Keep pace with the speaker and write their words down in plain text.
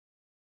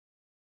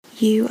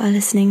You are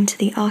listening to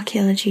the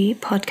Archaeology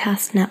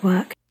Podcast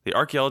Network. The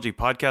Archaeology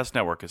Podcast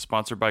Network is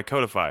sponsored by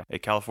Codify, a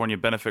California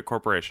benefit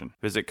corporation.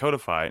 Visit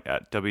Codify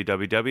at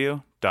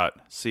www.codifi.com.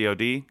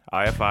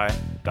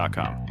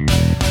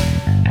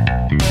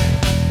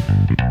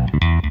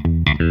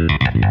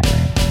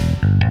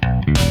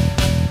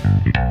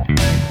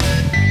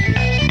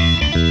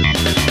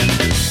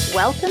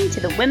 Welcome to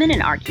the Women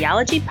in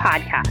Archaeology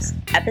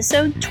Podcast,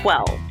 Episode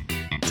 12.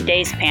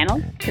 Today's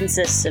panel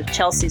consists of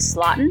Chelsea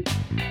Slotin,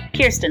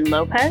 Kirsten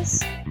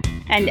Lopez,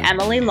 and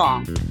Emily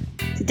Long.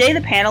 Today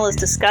the panel is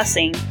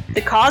discussing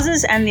the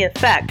causes and the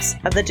effects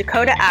of the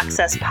Dakota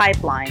Access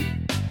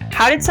Pipeline.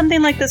 How did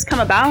something like this come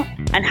about,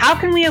 and how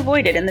can we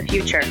avoid it in the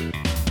future?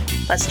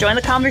 Let's join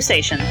the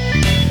conversation.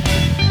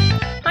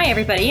 Hi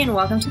everybody, and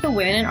welcome to the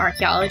Women in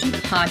Archaeology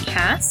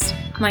Podcast.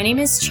 My name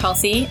is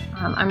Chelsea.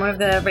 I'm one of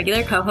the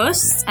regular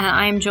co-hosts, and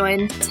I'm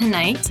joined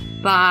tonight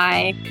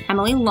by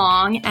Emily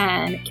Long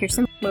and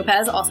Kirsten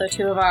Lopez, also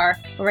two of our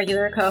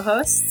regular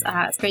co-hosts.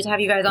 It's great to have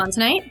you guys on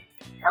tonight.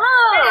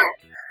 Hello!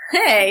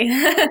 Hey!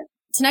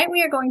 Tonight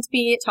we are going to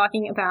be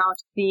talking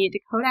about the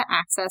Dakota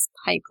Access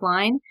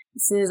Pipeline.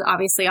 This is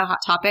obviously a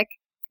hot topic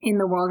in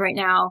the world right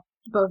now,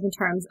 both in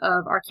terms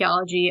of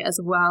archaeology as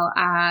well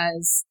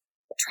as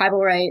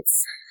tribal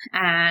rights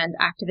and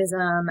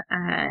activism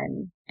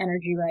and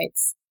energy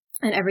rights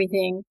and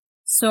everything.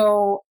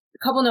 So a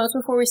couple notes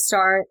before we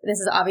start. This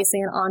is obviously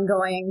an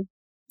ongoing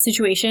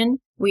situation.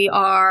 We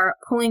are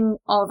pulling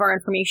all of our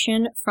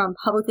information from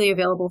publicly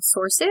available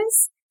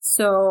sources.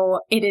 So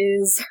it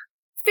is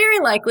very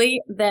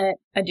likely that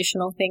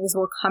additional things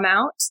will come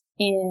out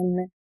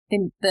in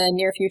the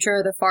near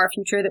future, the far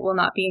future, that will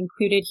not be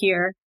included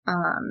here.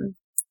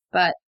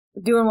 But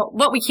doing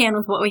what we can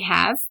with what we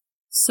have.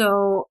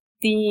 So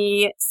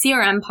the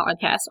CRM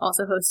podcast,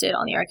 also hosted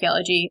on the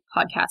Archaeology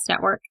Podcast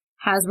Network,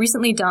 has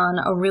recently done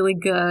a really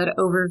good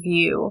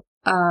overview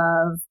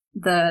of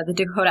the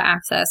Dakota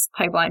Access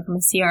Pipeline from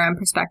a CRM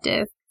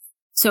perspective.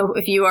 So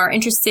if you are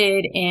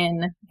interested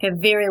in a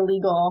very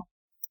legal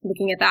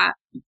looking at that,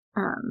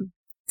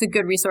 it's a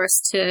good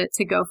resource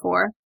to go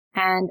for.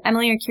 And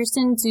Emily or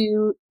Kirsten,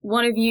 do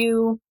one of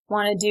you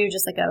want to do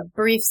just like a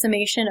brief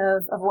summation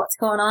of what's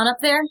going on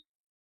up there?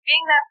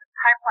 Being that the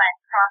pipeline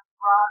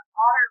crosses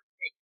water,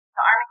 the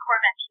Army Corps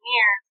of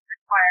Engineers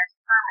requires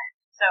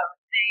permits. So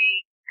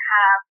they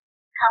have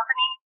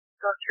companies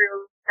go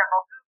through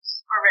several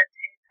hoops or red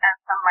tape, as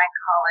some might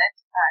call it,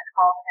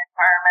 called an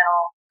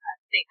environmental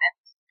statement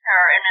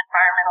or an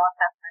environmental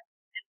assessment.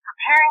 In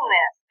preparing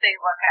this, they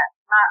look at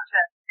not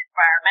just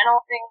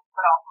environmental things,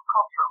 but also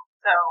cultural.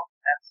 So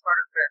that's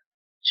sort of the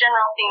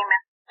general theme.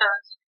 If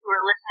those who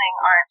are listening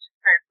aren't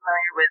very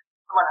familiar with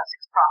the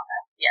 106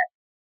 process yet.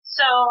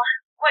 So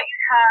what you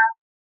have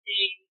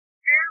is a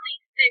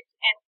fairly thick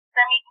and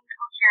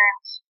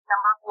semi-incoherent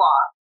number of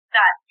laws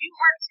that do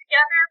work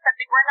together, but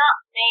they were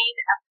not made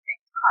at the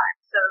same time.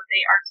 So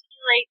they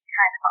articulate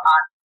kind of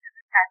oddly. This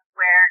is kind of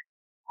where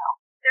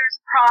there's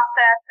a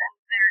process and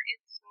there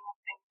is some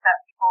things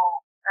that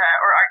people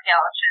or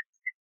archaeologists,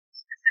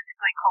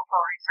 specifically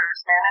cultural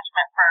resource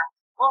management firms,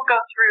 will go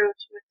through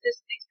to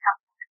assist these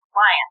companies in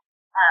compliance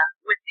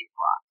with these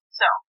laws.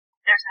 So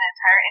there's an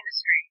entire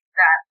industry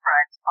that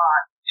thrives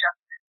on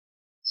justice.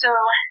 So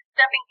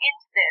stepping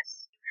into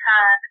this, you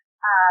had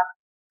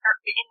or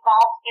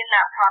involved in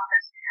that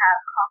process, you have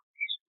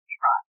consultation with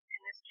tribes. In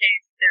this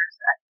case, there's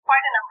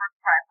quite a number of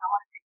tribes. I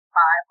want to say 5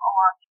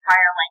 along the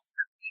entire length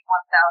of the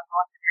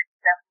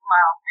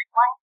 1,170-mile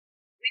pipeline.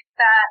 With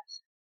that,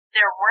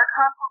 there were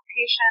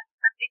consultations,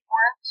 but they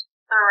weren't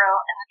thorough,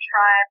 and the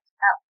tribes,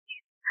 at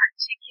least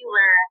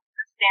particular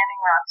the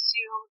Standing Rock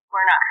Sioux,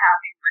 were not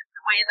happy with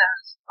the way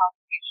those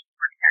consultations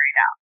were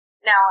carried out.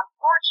 Now,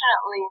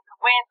 unfortunately,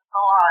 the way that the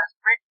law is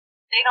written,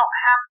 they don't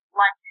have to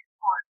like it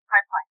for the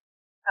pipeline.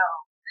 So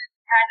this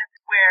is kind of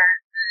where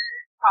the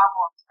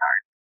problem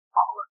starts.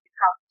 All of the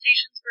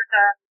consultations were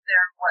done.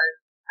 There was,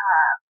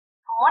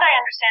 from what I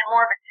understand,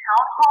 more of a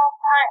town hall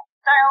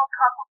style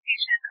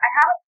consultation. I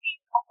haven't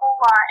seen a whole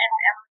lot, and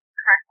Emily can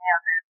correct me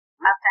on this,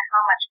 as to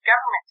how much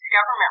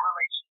government-to-government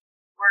relations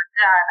were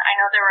done. I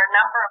know there were a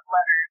number of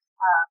letters,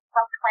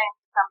 some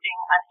claims, some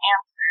being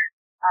unanswered,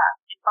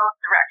 in both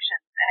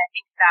directions, and I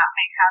think that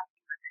may have to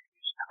do with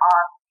confusion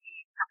on the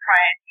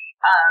propriety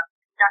of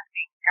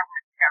conducting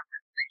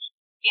government-to-government relations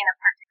in a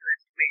particular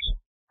situation.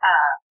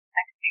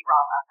 I could be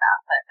wrong on that,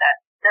 but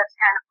that's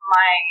kind of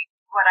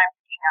what I'm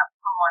picking up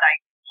from what I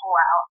pull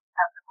out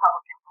of the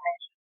public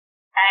information.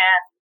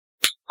 And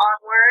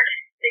onward,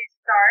 they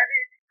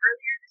started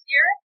earlier this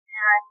year,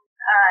 and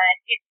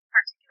its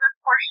particular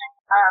portion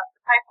of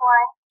the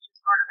pipeline, which is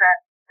sort of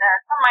at,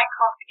 some might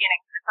call it the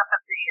beginning, but it's up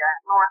at the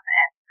north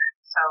end,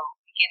 so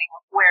beginning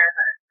of where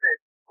the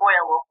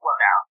oil will flow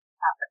out.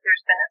 But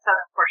there's been a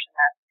southern portion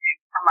that,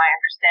 from my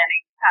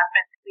understanding, has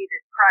been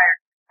completed prior.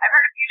 I've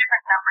heard a few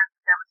different numbers.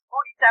 There was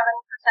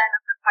 47%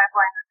 of the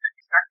pipeline that's been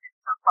constructed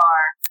so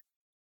far.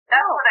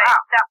 That was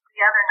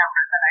the other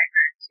number that I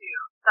heard too.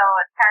 So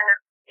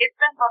it's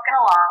been booking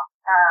along,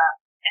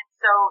 and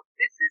so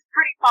this is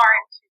pretty far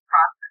into the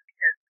process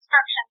because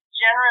construction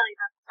generally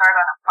doesn't start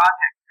on a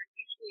project for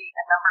usually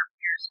a number of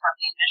years from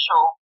the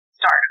initial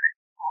start of it,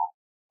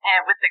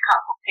 and with the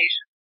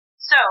consultation.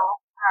 So,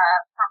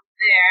 from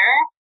there,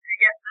 I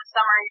guess the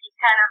summary just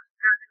kind of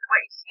goes into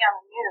what you see on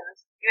the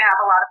news. You have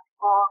a lot of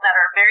people that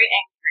are very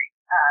angry,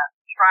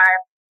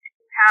 tribes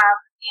who have,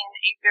 in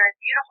a very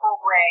beautiful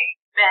way,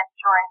 been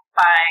joined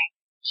by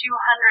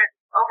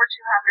over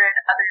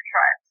 200 other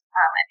tribes.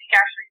 I think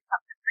actually it's up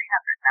to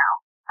 300 now,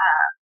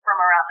 from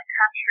around the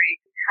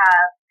country who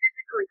have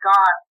physically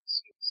gone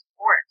to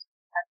support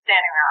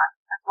Standing Rock,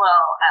 as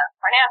well as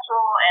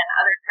financial and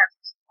other types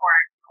of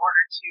support in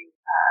order to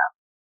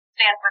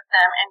stand with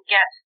them and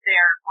get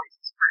their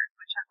voices heard,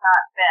 which has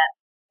not been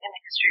in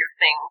the history of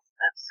things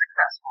as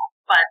successful.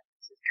 But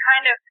this is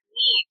kind of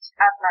neat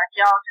as an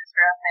archaeologist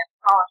or as an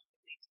anthropologist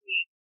to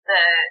see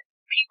the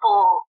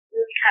people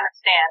really kind of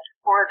stand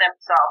for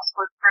themselves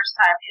for the first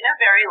time in a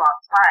very long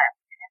time,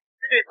 and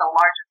considered the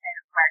largest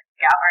Native American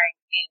gathering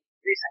in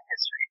recent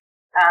history.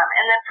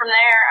 And then from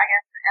there, I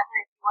guess,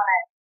 Emily, if you want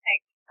to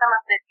take some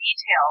of the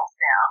details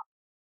down.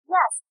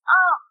 Yes.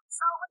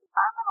 So with the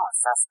environmental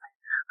assessment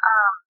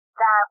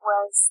that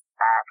was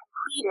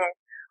completed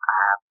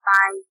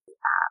by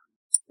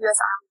U.S.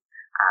 Army,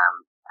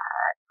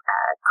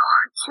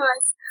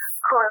 U.S.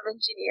 Corps of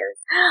Engineers,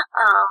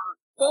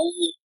 they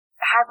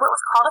had what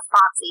was called a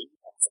FONSI.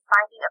 It's a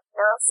finding of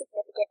no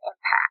significant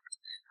impact,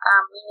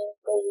 meaning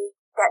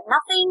that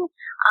nothing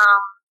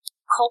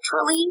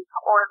culturally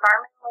or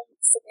environmentally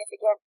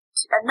significant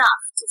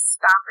enough to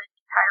stop an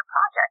entire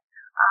project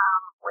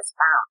was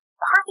found.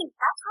 The hard thing,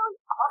 that's really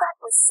all that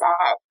was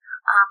said.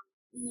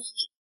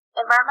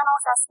 The environmental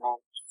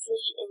assessment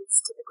usually is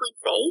typically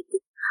vague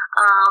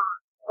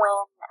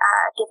when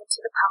given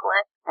to the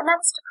public, and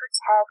that's to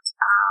protect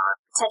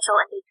potential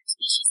endangered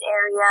species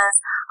areas,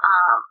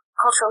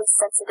 culturally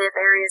sensitive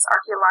areas,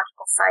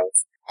 archaeological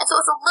sites. And so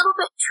it's a little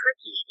bit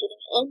tricky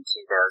getting into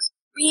those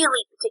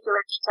really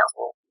particular details.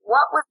 Well,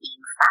 what was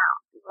being found?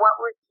 What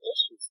were the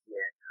issues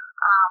here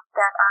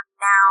that are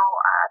now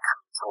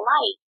coming to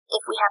light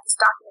if we have this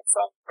document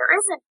saying there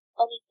isn't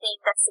anything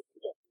that's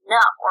significant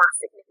enough or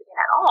significant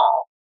at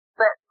all,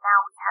 but now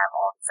we have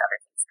all these other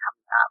things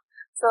coming up.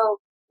 So,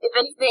 if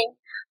anything,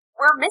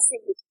 we're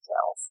missing the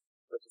details,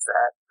 which is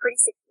a pretty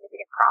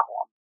significant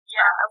problem.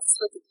 Yeah, at least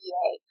with the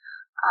EA.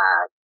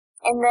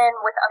 And then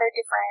with other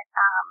different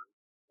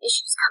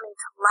issues coming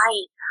to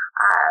light,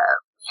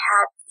 we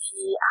had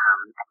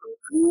I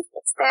believe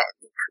is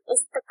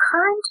it the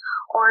current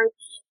or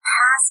the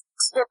past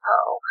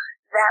TIPO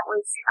that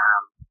was,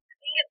 I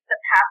think it's the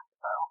past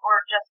TIPO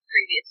or just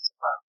previous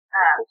TIPO.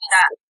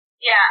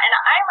 And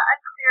I'm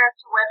unclear as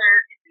to whether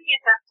it's previous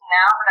as to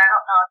now, but I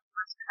don't know if it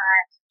was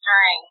current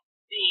during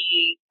the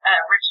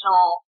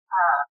original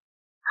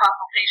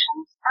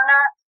consultations or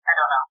not. I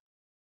don't know.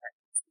 The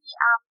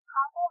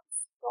Tribal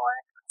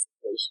Historic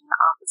Preservation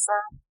Officer,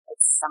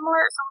 it's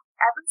similar, so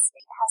every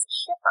state has a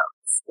SHPO,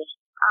 the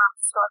State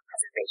Historic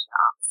Preservation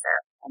Officer,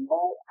 and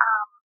they,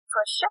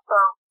 for a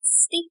SHPO,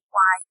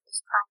 statewide is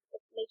trying to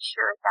make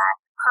sure that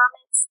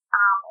permits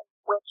in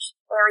which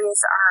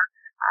areas are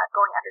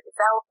going under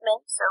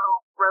development, so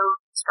road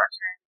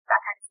construction, that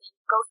kind of thing,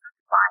 go through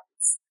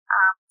compliance,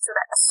 so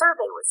that a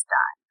survey was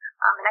done,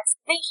 an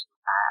excavation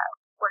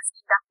was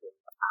conducted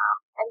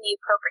in the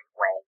appropriate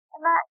way,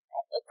 and that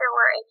if there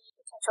were any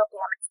potential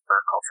damage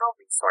for cultural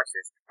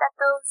resources, that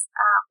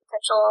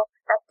potential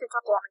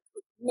damage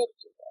would be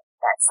mitigated,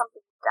 that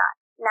something was done.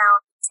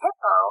 Now,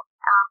 TIPO,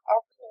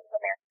 every Native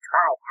American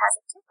tribe has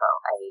a TIPO,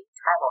 a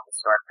Tribal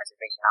Historic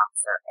Preservation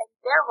Officer, and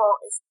their role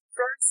is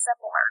very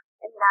similar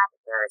in that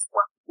there is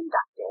work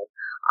conducted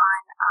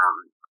on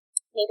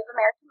Native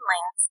American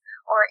lands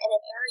or in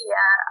an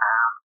area,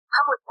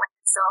 public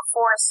land, so a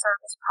Forest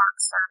Service, Park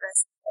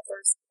Service, if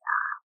there's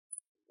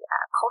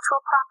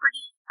cultural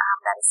property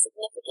that is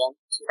significant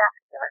to that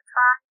particular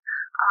tribe,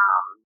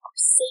 or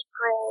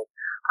sacred,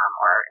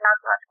 or an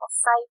archaeological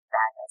site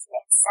that is an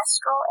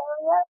ancestral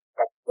area,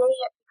 that they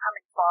become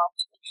involved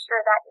to make sure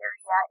that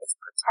area is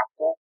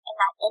protected and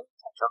that any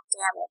potential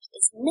damage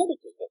is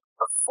mitigated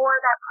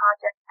before that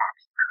project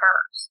actually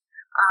occurs.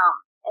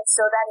 And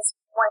so that is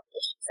one of the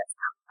issues that's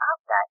coming up,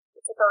 that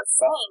the TIPO is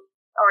saying,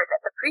 or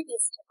that the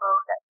previous TIPO,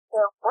 that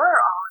there were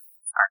all of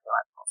these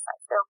archaeological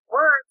sites, there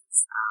were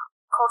these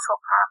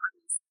cultural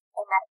properties,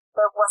 and that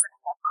there wasn't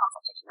enough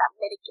consultation, that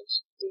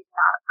mitigation did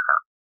not occur.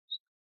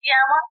 Yeah,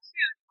 I want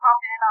to pop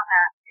in on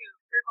that too.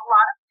 There's a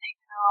lot of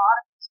things and a lot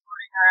of things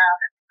floating around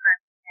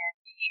in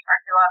the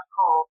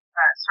archaeological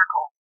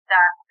circles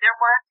that there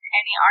weren't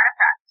any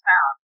artifacts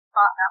found.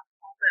 Thought that was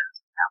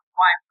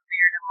why it was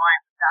cleared and why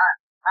it was done.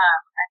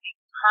 I think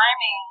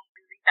timing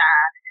really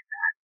bad in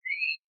that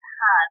they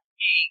had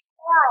a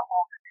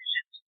horrible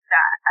decision to do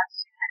that as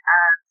soon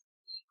as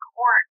the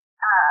court,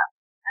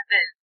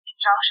 the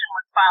injunction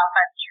was filed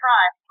by the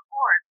tribe in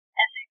court,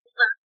 and they did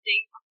those the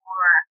day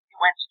before it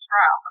went to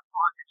trial,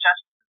 before the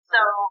judgment. So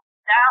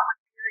that was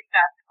really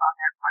bad on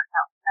their part.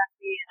 That was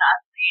messy and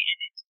ugly, and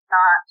it did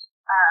not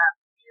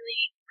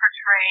really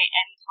portray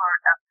any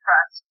sort of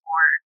trust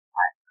or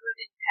good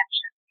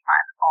intention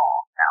at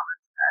all. That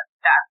was a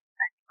bad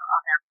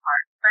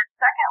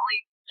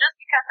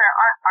there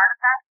aren't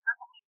artifacts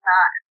doesn't mean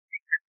not a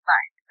sacred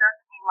site. It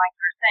doesn't mean, like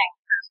you're saying,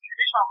 those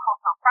traditional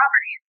cultural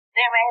properties,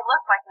 they may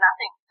look like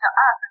nothing to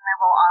us, and they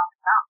will often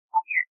not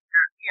be at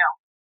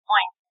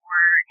points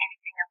where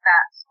anything of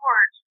that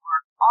sort or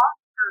on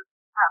those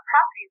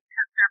properties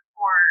because they're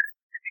for a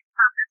specific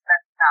purpose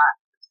that's not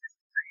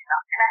subsistence. So you're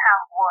not going to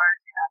have wars,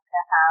 you're not going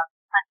to have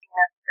hunting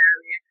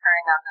necessarily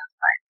occurring on those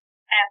sites.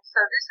 And so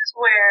this is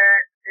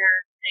where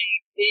there's a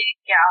big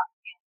gap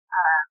in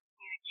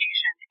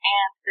communication,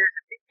 and there's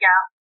a big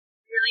gap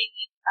really,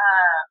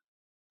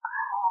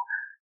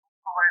 what's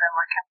the word I'm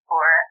looking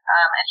for?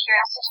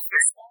 Adherence to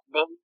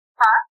understanding.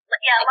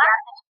 Yeah,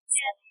 lack of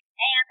understanding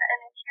and an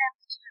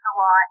adherence to the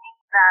law in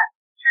that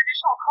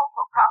traditional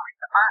cultural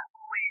properties aren't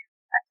always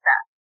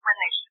assessed when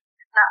they should.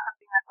 It's not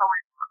something that's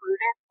always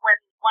included. When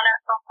 106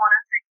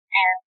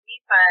 and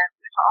NEPA,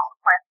 which also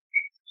applies to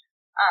the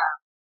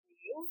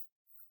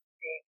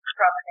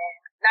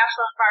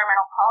National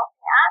Environmental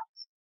Policy Act,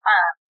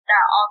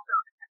 that also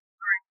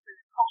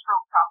includes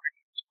cultural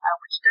properties,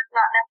 which does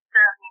not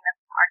necessarily mean that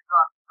it's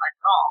archaeological site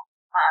at all.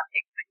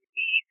 It could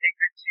be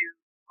sacred to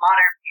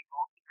modern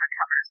people NEPA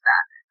covers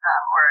that,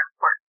 or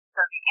important.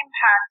 So the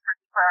impacts for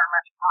NEPA are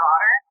much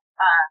broader,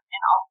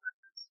 and also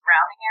the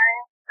surrounding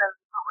areas. So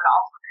NEPA would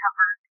also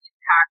cover the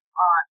impact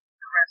on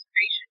the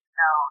reservation.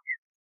 So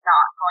it's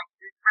not going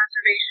through the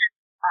reservation.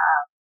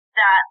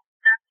 That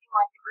does seem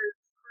like it was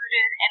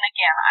included, and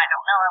again, I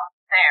don't know, I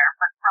wasn't there,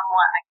 but from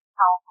what I can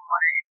tell from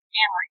what I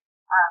understand,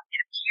 it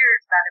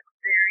appears that it was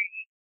very,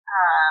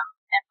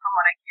 and from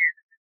what I hear,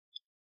 this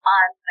is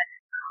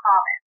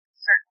uncommon.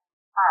 Certain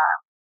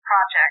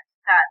projects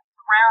that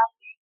surround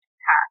the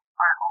impact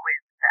aren't always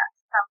assessed.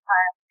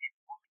 Sometimes it's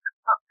only the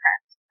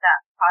footprint that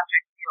the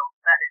project feels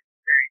that is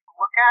very to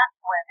look at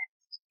when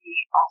it's to be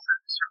also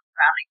the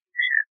surrounding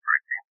ocean, for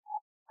example,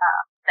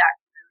 that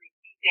can really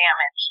be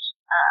damaged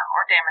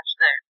or damage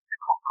the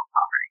cultural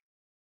property.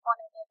 Well,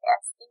 and I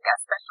think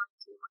especially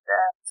too with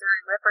the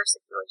Missouri River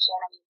situation,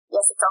 I mean,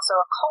 yes, it's also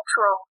a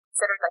cultural,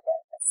 considered like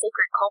a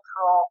sacred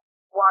cultural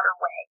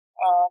waterway.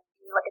 And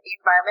you look at the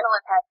environmental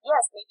impact,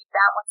 yes, maybe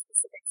that one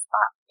specific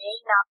spot may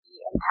not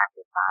be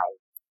impacted by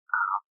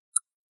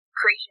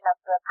creation of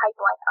the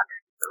pipeline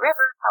underneath the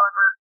river.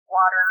 However,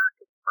 water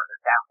is further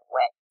down the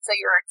way. So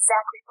you're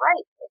exactly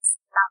right. It's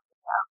not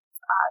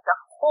the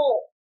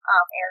whole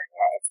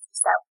area. It's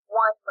just that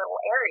one little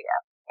area.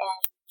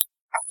 And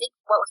I think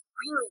what was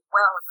really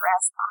well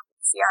addressed on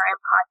the CRM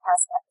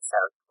podcast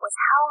episode was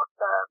how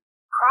the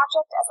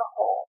project as a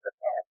whole,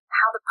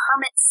 how the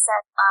permits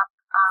set up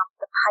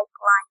the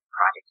pipeline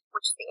project,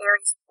 which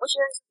areas would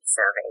be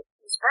surveyed,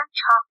 was very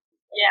choppy.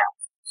 Yeah.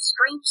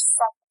 Strange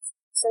segments.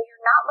 So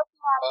you're not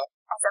looking at it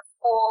as a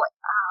full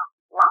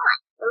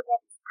line. You're looking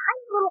at these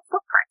tiny little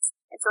footprints.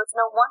 And so it's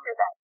no wonder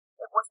that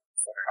it wasn't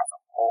considered as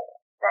a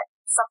whole, that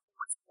something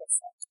was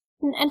missing.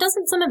 And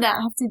doesn't some of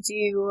that have to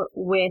do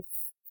with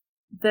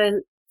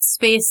the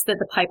space that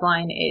the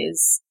pipeline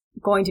is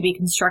going to be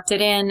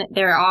constructed in?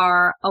 There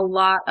are a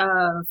lot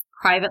of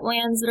private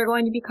lands that are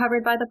going to be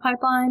covered by the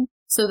pipeline.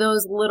 So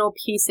those little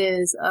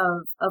pieces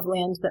of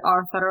land that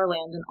are federal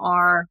land and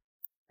are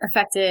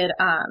affected,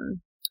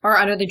 or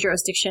under the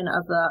jurisdiction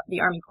of the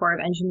Army Corps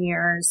of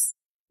Engineers,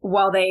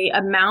 while they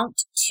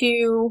amount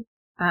to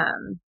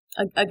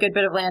a good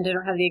bit of land, I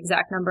don't have the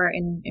exact number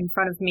in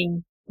front of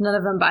me, none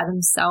of them by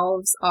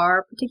themselves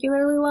are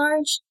particularly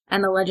large,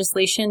 and the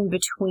legislation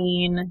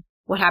between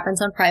what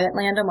happens on private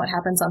land and what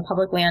happens on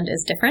public land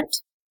is different.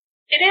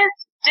 It is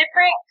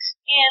different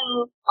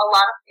in a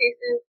lot of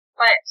cases,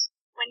 but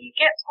when you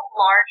get to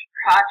large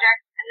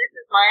projects, and this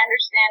is my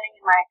understanding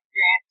and my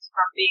experience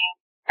from being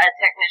a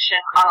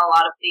technician on a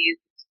lot of these,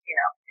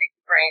 big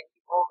brain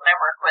people that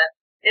I work with,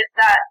 is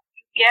that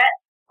you get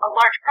a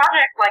large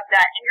project like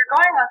that, and you're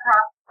going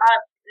across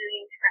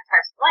different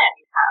types of land.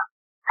 You have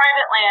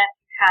private land,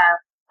 you have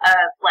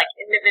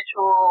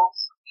individuals,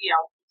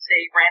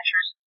 say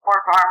ranchers or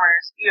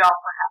farmers. You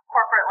also have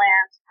corporate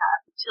lands, you have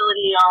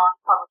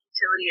utility-owned, public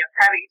utility, and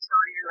private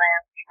utility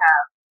lands. You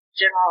have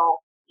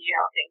general,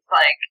 things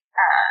like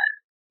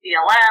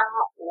BLM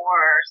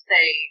or,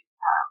 say,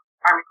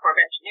 Army Corps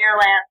of Engineer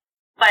land.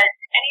 But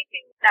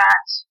anything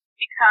that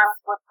becomes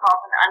what's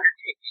called an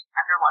undertaking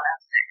under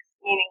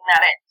 106, meaning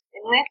that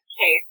in this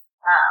case,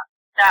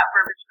 that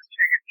verbiage was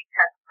triggered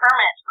because a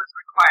permit was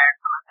required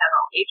from a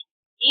federal agency.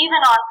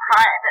 Even on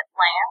private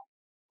land,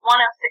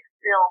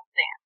 106 still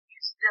stands. You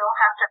still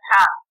have to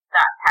pass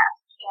that test.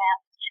 You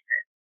can't skip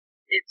it.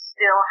 It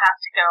still has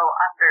to go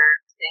under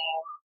the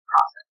same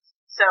process.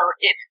 So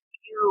if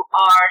you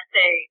are,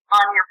 say,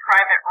 on your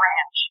private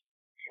ranch,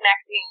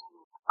 connecting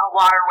a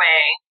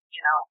waterway,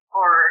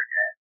 or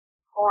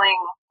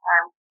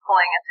I'm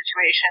pulling a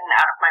situation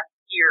out of my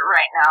ear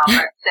right now,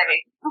 let's say,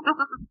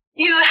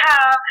 you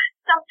have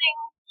something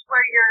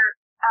where you're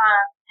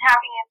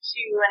tapping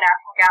into a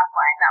natural gas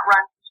line that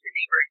runs into a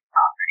neighboring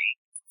property.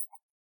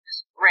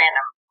 Just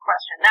random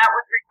question. That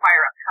would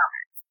require a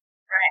permit,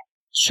 right?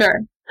 Sure.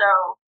 So,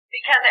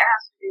 because it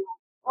has to do,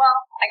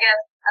 I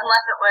guess,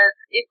 unless it was,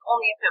 if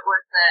only if it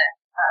was the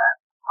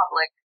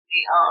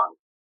publicly owned.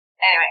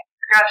 Anyway,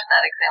 scratch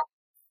that example.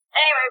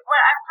 Anyway,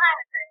 what I'm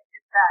trying to say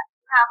is that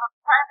you have a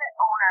private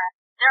owner.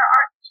 There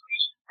are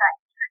situations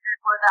that can trigger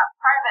where that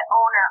private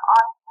owner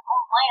on his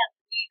own land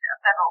needs a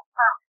federal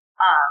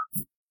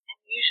permit. And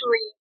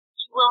usually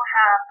you will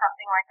have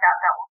something like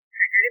that will be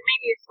triggered. It may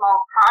be a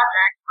small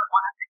project, but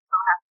one of it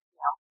still has to be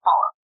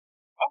followed.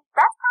 And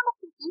that's kind of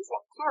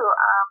confusing too.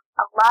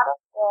 A lot of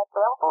the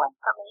available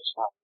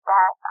information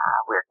that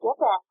we're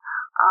given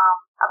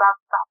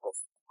about this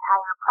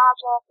entire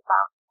project,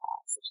 about the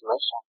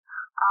situation.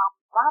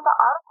 One of the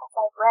articles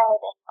I've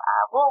read, and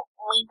we'll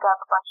link up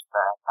a bunch of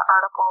the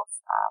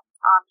articles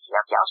on the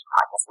Archaeology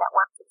Podcast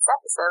Network for this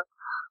episode.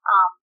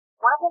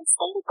 One of them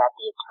stated that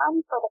the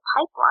attorney for the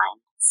pipeline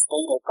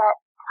stated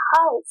that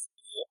because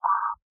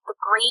the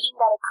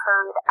grading that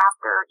occurred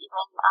after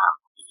even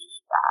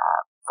the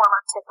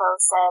former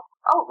TIFO said,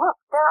 "Oh, look,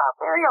 there are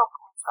burial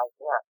points right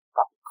here,"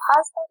 that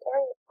because that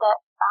area that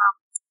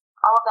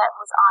all of that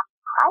was on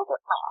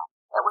private land,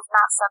 it was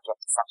not subject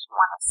to Section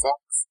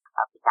 106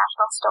 of the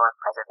National Historic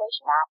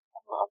Preservation Act,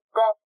 and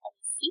then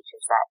any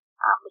features that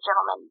the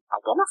gentleman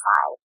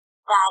identified,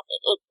 that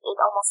it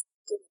almost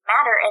didn't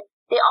matter. And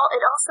it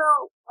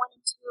also went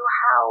into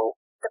how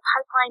the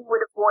pipeline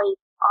would avoid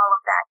all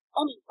of that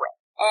anyway,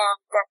 and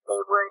that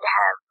they would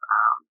have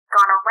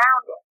gone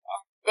around it,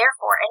 and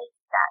therefore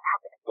anything that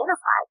had been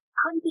identified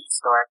couldn't be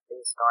historic,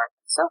 prehistoric,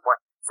 and so forth.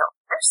 So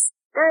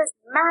there is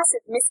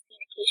massive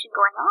miscommunication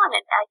going on,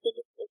 and I think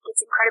it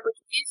gets incredibly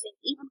confusing,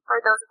 even for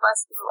those of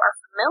us who are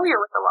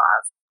familiar with the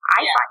laws.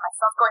 I find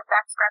myself going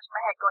back, scratching my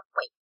head, going,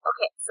 wait,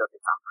 okay, so if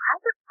it's on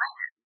private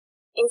land,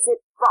 is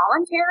it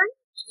voluntary?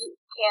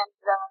 Can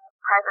the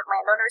private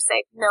landowner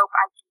say, nope,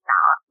 I do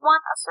not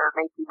want a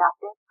survey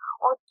conducted,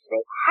 or do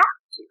they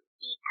have to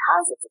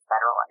because it's a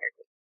federal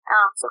undertaking?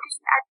 So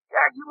Kirsten,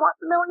 are you more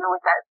familiar with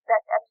that?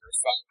 That as you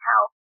were saying,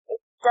 how it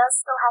does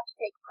still have to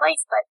take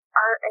place, but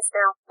is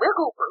there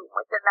wiggle room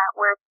within that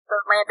where the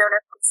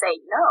landowner can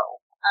say no?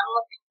 I'm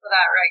looking for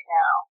that right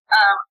now.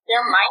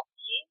 There might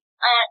be.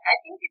 I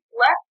think it's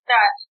left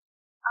that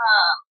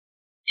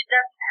it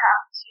doesn't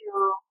have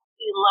to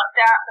be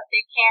looked at, but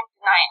they can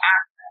deny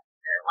access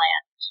to their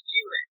land to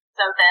do it.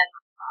 So then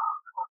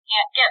people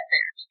can't get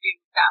there to do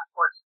that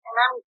portion. And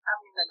I'm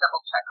going to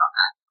double check on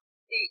that.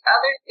 The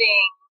other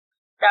thing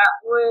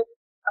that would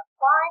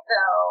apply,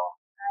 though,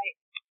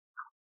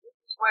 this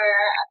is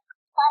where I'm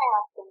planning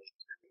on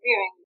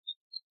reviewing.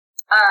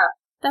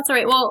 That's all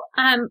right. Well,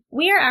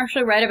 we are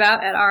actually right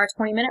about at our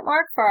 20-minute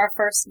mark for our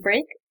first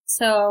break.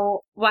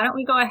 So why don't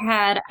we go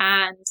ahead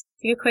and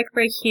take a quick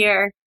break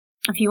here.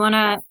 If you want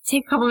to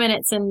take a couple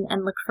minutes and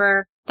look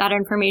for that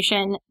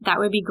information, that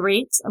would be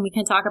great. And we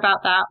can talk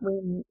about that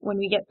when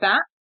we get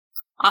back.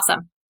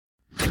 Awesome.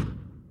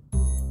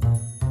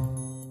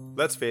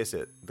 Let's face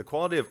it, the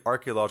quality of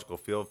archaeological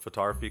field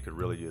photography could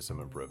really use some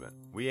improvement.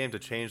 We aim to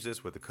change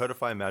this with the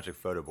Codify Magic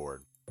Photo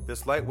Board.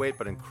 This lightweight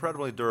but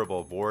incredibly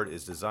durable board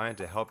is designed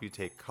to help you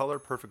take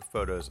color-perfect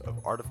photos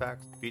of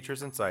artifacts,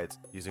 features, and sites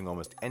using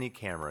almost any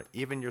camera,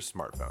 even your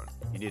smartphone.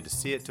 You need to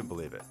see it to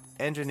believe it.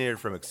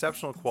 Engineered from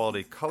exceptional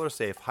quality,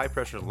 color-safe,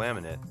 high-pressure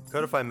laminate,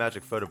 Codify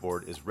Magic Photo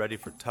Board is ready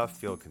for tough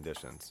field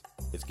conditions.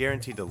 It's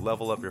guaranteed to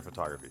level up your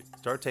photography.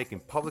 Start taking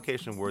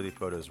publication-worthy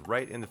photos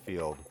right in the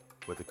field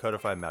with the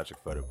Codify Magic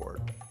Photo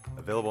Board.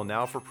 Available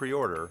now for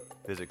pre-order,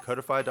 visit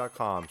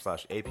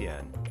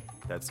codify.com/APN.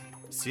 That's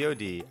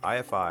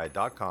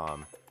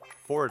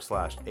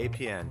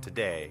codifi.com/APN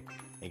today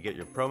and get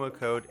your promo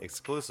code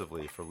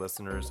exclusively for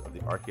listeners of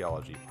the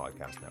Archaeology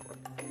Podcast Network.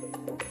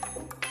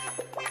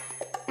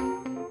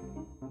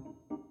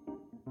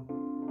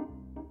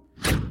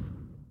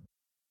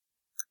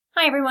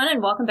 Hi, everyone,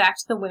 and welcome back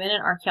to the Women in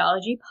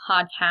Archaeology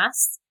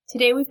podcast.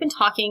 Today we've been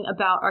talking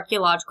about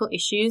archaeological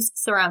issues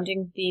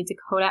surrounding the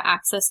Dakota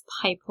Access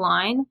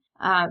Pipeline.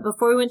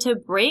 Before we went to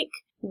break,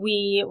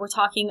 we were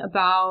talking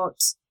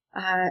about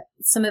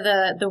some of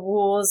the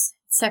rules,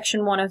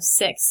 Section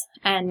 106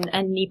 and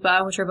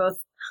NEPA, which are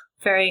both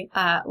very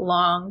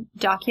long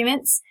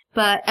documents.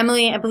 But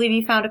Emily, I believe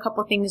you found a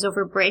couple things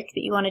over break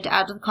that you wanted to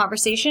add to the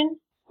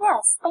conversation.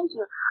 Yes, thank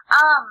you.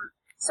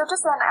 So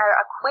just then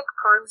a quick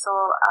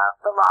perusal of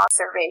the law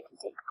survey can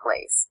take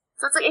place.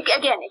 So it's like,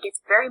 again, it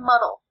gets very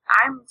muddled.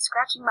 I'm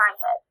scratching my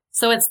head.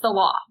 So it's the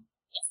law.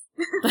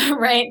 Yes.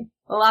 Right?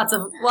 Lots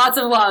of laws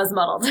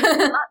muddled.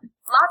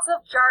 Lots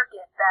of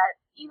jargon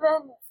that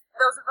even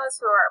those of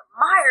us who are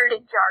mired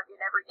in jargon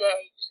every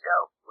day just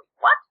go, wait,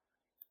 what?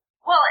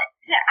 Well,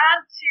 to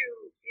add to,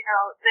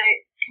 the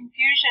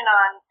confusion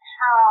on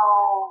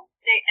how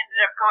they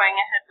ended up going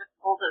ahead with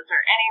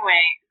bulldozer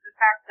anyway, is the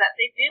fact that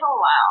they did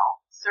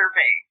allow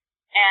survey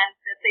and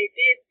that they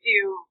did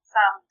do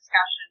some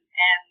discussion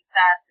and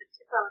that the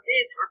TIFO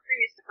did, or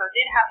previous TIFO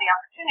did have the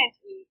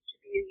opportunity to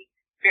be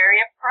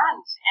very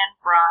upfront and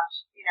brought,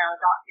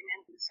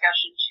 document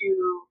discussion to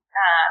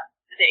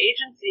the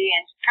agency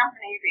and to the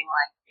company being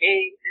like,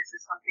 hey, this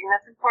is something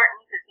that's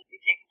important, this needs to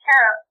be taken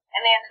care of,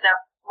 and they ended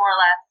up more or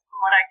less, from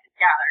what I could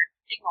gather,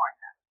 ignoring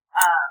that.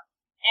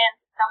 And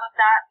some of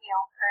that,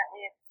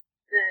 currently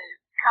the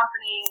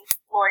company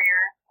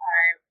lawyer,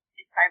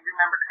 if I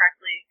remember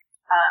correctly,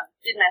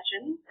 did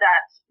mention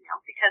that,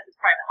 because it's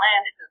private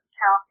land, it doesn't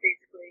count,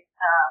 basically,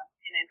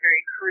 in a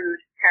very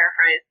crude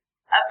paraphrase.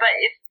 But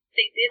if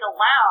they did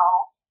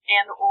allow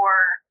and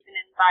or even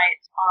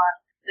invite on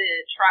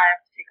the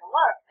tribe to take a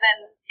look,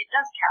 then it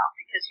does count,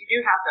 because you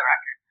do have the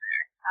records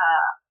there.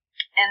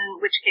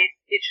 In which case,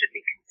 it should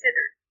be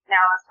considered.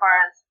 Now, as far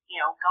as,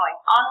 going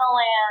on the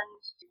land,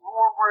 do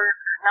more work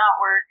or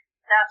not work,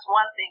 that's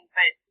one thing,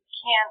 but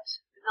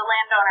the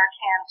landowner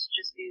can't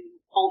just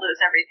bulldoze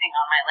everything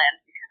on my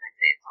land because I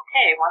say it's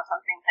okay. Once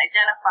something's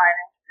identified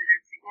and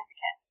considered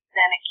significant,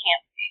 then it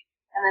can't be.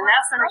 And then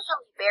that's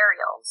especially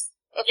burials.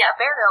 If a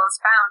burial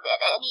is found at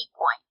any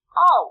point,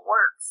 all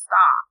work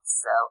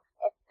stops. So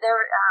if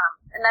there,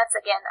 and that's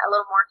again a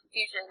little more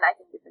confusion, I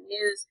think, with the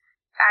news.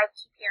 I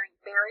keep hearing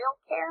burial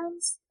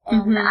cairns,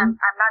 and I'm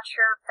not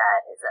sure if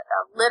that is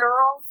a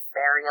literal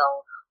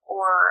burial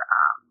or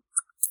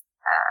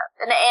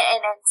an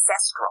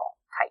ancestral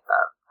type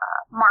of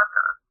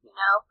marker,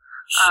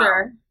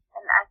 Sure.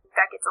 And I think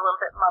that gets a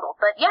little bit muddled.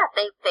 But yeah,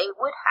 they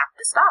would have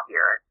to stop.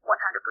 You're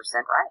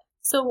 100% right.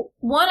 So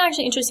one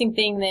actually interesting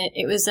thing that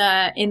it was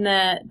in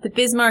the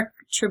Bismarck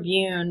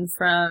Tribune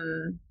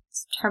from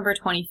September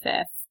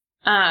 25th.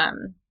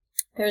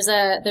 There's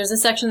a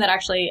section that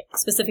actually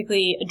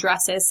specifically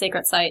addresses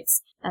sacred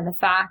sites and the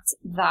fact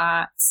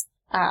that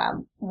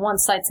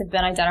once sites have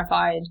been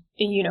identified,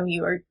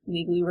 you are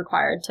legally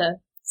required to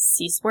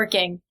cease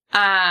working.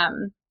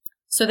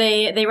 So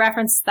they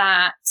reference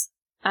that,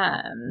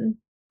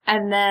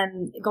 and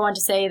then go on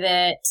to say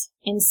that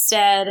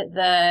instead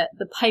the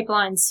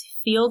pipeline's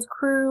field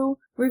crew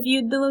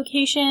reviewed the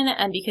location,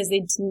 and because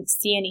they didn't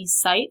see any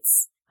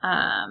sites,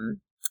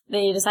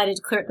 they decided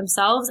to clear it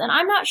themselves. And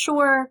I'm not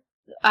sure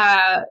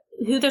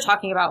who they're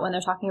talking about when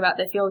they're talking about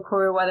the field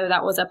crew, whether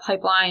that was a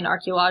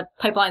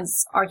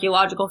pipeline's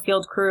archaeological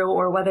field crew,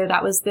 or whether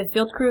that was the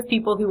field crew of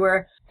people who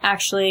were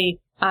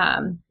actually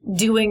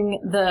doing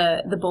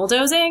the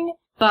bulldozing.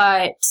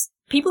 But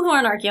people who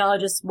aren't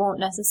archaeologists won't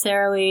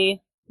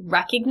necessarily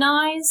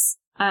recognize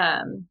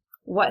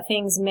what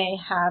things may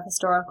have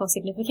historical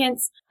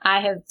significance.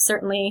 I have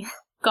certainly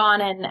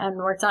gone and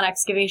worked on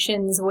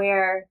excavations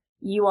where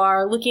you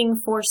are looking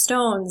for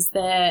stones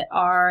that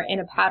are in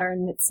a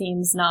pattern that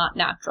seems not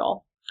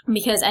natural,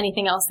 because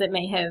anything else that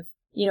may have,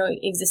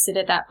 existed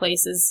at that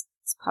place is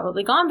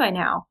probably gone by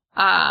now.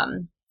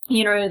 That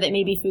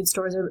may be food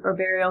stores or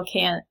burial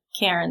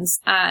cairns.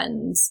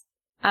 And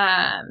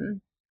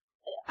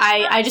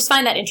I just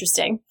find that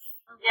interesting.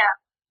 Yeah.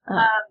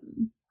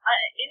 In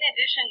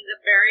addition to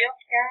the burial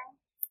cairn,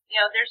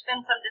 there's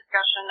been some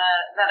discussion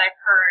that I've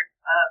heard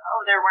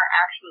of, there weren't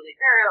actually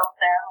burials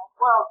there.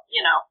 Well,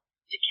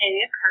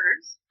 decay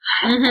occurs.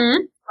 Some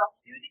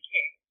do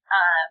decay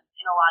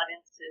in a lot of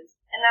instances.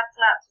 And that's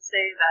not to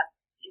say that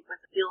it was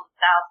a field of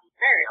thousands of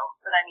burials,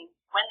 but I mean,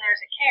 when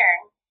there's a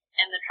cairn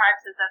and the tribe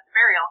says that's a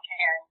burial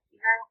cairn, you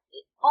can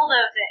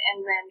bulldoze it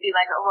and then be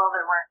like, oh, well,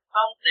 there weren't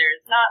bones there.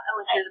 It's not a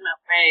legitimate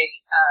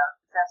way of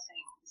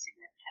assessing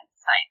significant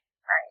site.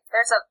 Right.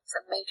 There's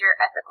some major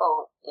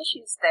ethical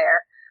issues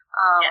there.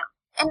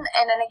 And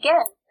then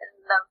again,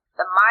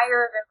 the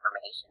mire of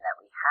information that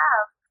we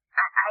have,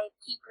 I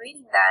keep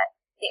reading that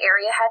the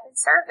area had been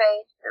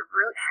surveyed, the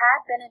route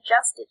had been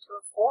adjusted to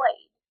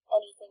avoid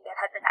anything that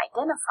had been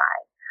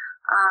identified.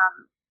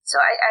 So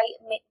I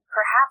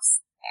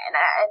perhaps, and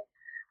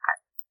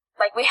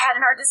like we had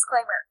in our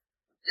disclaimer,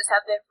 just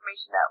have the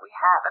information that we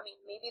have. I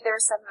mean, maybe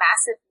there's some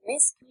massive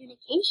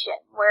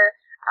miscommunication where,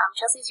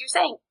 Chelsea, as you're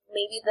saying,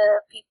 maybe the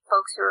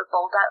folks who were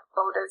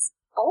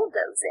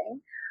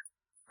bulldozing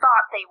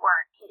thought they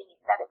weren't hitting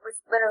it, that it was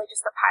literally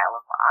just a pile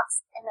of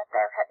rocks, and that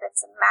there had been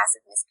some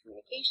massive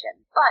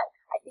miscommunication. But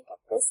I think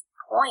at this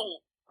point,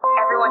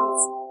 everyone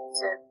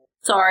needs to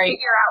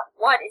figure out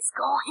what is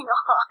going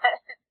on.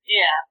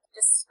 Yeah.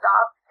 Just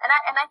stop. And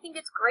I think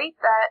it's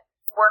great that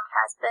work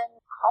has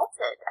been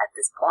halted at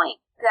this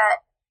point,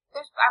 that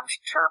there's, I'm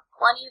sure,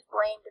 plenty of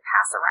blame to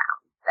pass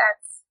around.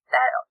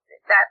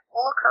 That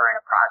will occur in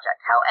a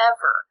project.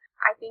 However,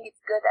 I think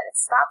it's good that it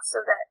stops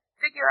so that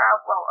figure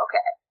out, well,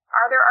 okay,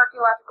 are there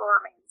archaeological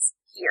remains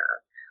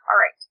here? All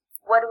right,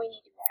 what do we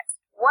need to do next?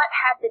 What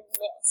had been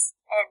missed?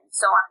 And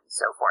so on and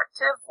so forth,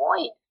 to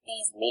avoid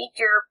these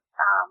major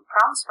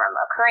problems from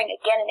occurring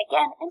again and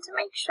again, and to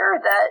make sure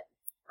that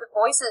the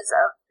voices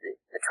of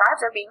the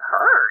tribes are being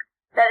heard,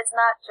 that it's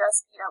not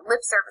just,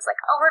 lip service, like,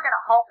 oh, we're going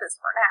to halt this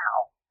for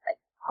now. Like,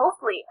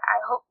 hopefully, I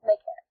hope,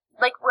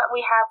 like what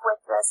we have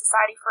with the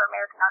Society for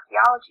American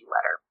Archaeology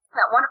letter,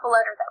 that wonderful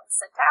letter that was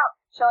sent out,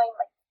 showing,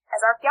 like,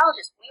 as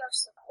archaeologists, we are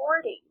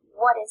supporting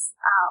what is,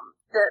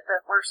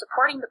 we're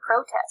supporting the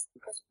protest,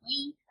 because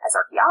we, as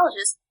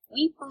archaeologists,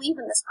 we believe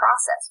in this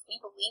process.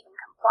 We believe in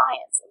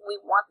compliance, and we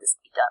want this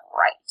to be done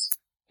right.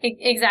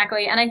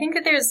 Exactly. And I think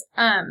that there's,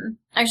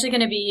 actually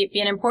going to be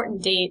an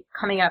important date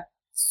coming up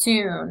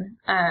soon.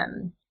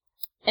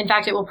 In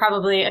fact, it will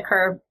probably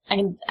occur, I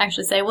can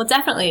actually say, will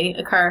definitely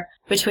occur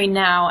between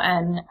now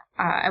and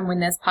when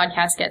this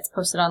podcast gets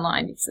posted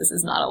online, because this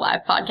is not a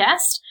live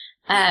podcast.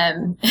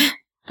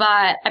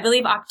 But I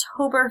believe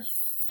October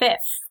 5th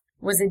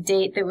was a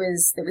date that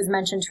was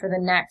mentioned for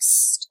the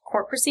next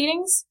court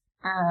proceedings.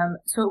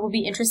 So it will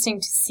be interesting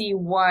to see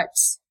what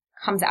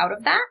comes out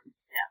of that.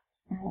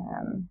 Yeah.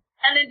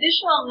 An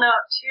additional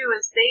note, too,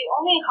 is they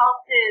only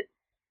halted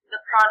the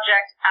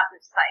project at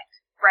the site.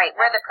 Right,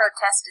 where the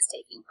protest is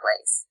taking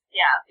place.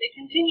 Yeah, they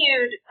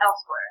continued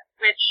elsewhere,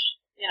 which,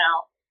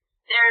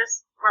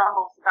 there's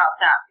grumbles about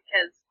that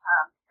because,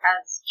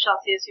 as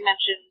Chelsea, as you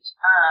mentioned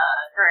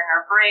during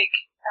our break,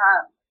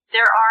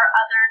 there are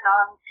other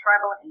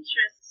non-tribal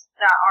interests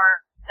that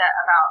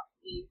about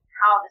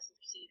how this is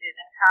proceeded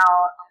and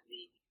how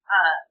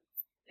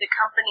the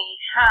company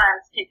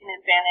has taken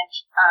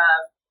advantage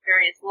of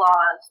various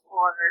laws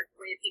or the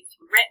way things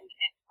are written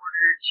in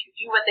order to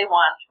do what they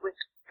want with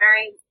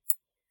appearing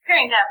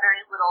to have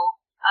very little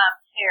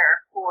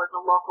care for the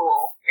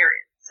local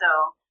areas. So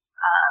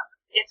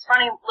it's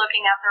funny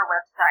looking at their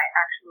website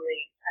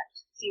actually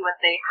to see what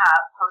they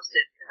have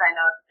posted because I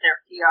know that their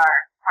PR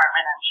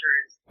department, I'm sure,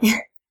 is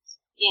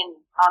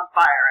on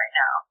fire right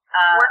now.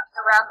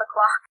 Working around the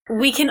clock.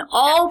 We can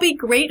all be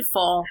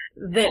grateful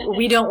that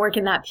we don't work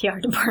in that PR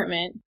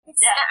department.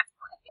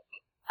 Exactly.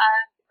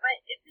 But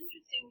it's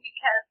interesting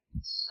because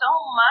so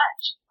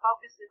much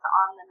focuses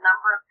on the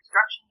number of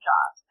construction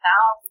jobs,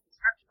 thousands of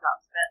construction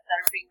jobs that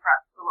are being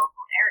brought to the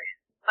local areas.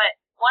 But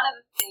one of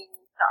the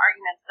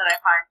arguments that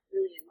I find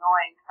really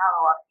annoying about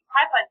a lot of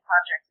pipeline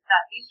projects is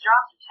that these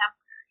jobs are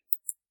temporary.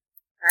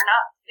 They're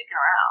not sticking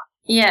around.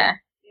 Yeah.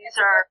 These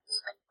are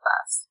boom and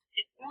bust.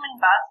 It's boom and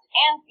bust,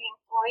 and the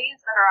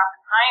employees that are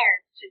often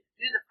hired to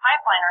do the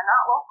pipeline are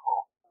not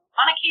local.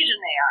 On occasion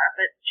they are,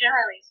 but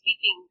generally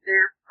speaking,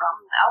 they're from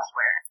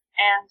elsewhere.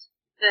 And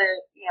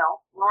the,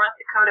 North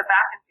Dakota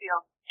back and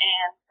field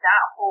and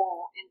that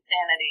whole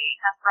insanity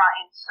has brought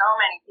in so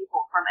many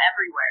people from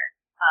everywhere.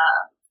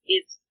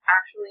 It's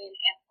actually an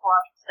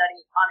anthropological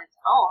study on its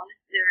own.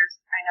 There's,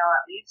 I know,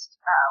 at least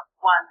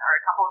one or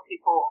a couple of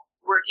people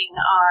working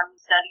on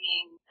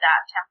studying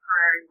that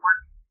temporary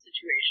work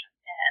situation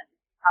and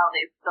how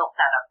they've built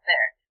that up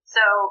there.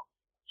 So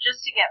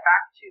just to get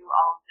back to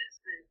all of this,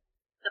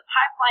 the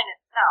pipeline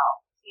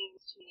itself seems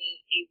to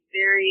me a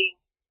very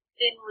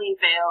thinly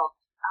veiled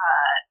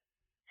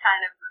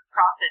kind of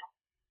profit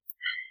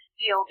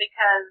deal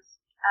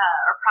because,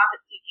 or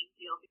profit-seeking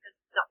deal because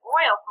the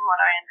oil, from what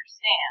I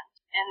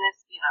understand, and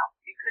this,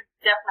 it could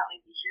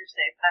definitely be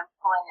hearsay, but I'm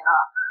pulling it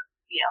off of,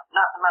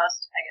 not the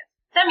most, I guess,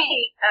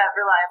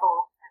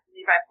 semi-reliable. I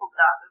believe I pulled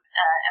it off of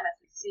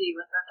MSNBC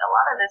with a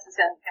lot of this is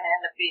going to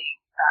end up being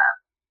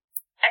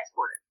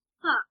exported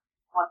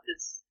once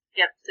this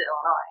gets to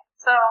Illinois.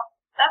 So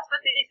that's what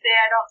they say.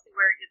 I don't see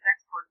where it gets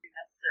exported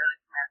necessarily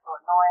from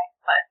Illinois,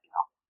 but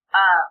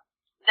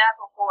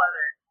that's a whole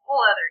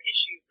other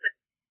issue. But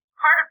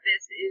part of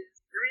this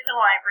is the reason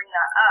why I bring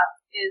that up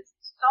is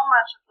so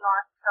much of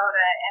North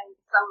Dakota and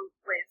some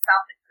ways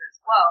South Dakota as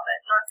well,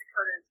 that North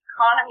Dakota's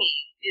economy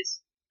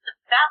is the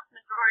vast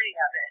majority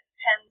of it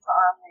depends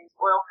on these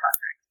oil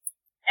projects.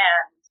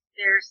 And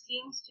there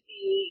seems to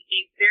be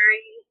a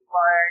very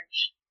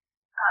large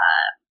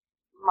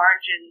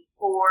margin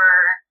for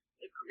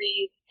the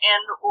greed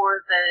and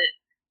or the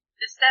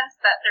sense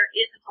that there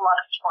isn't a lot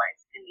of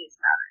choice in these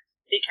matters.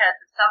 Because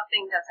if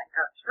something doesn't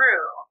go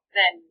through,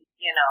 then,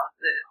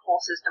 the whole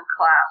system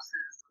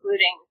collapses,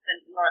 including the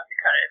North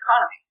Dakota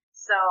economy.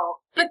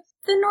 But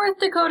the North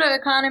Dakota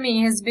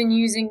economy has been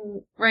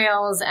using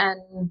rails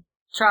and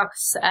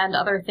trucks and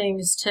other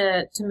things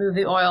to move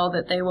the oil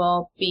that they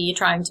will be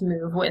trying to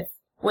move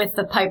with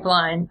the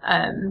pipeline.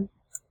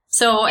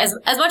 So as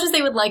much as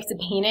they would like to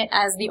paint it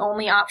as the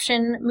only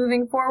option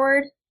moving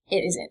forward,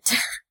 it isn't.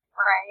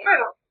 Right.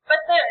 True.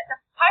 But the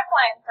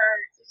pipelines are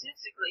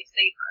statistically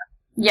safer.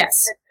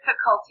 Yes. The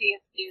difficulty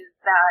is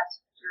that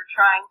you're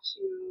trying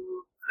to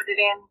put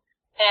it in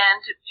and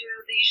to do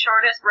the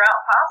shortest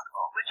route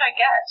possible, which I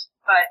get.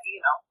 But,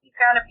 you've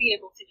got to be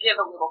able to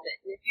give a little bit.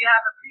 And if you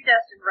have a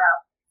predestined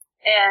route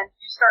and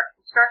you start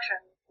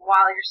construction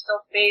while you're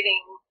still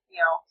debating,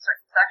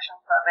 certain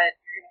sections of it,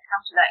 you're going to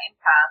come to that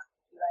impasse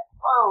and be like,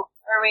 whoa,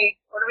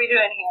 what are we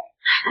doing here?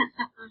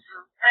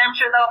 And I'm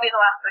sure that'll be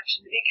the last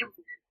section to be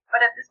completed.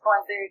 But at this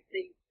point,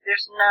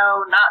 there's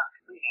no not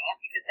completing it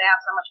because they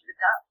have so much of it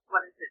done.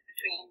 What is it,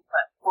 between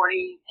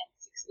 40 and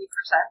 60%,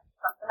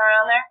 something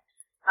around there?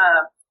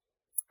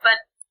 But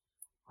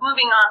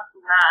moving on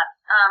from that,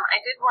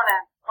 I did want to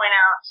point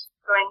out,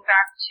 going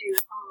back to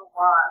some of the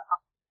laws,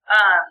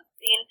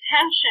 the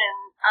intention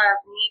of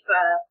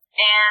NEPA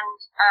and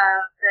of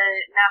the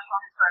National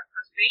Historic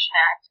Preservation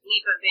Act,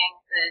 NEPA being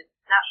the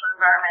National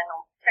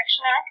Environmental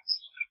Protection Act,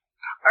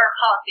 or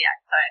Policy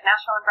Act,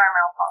 National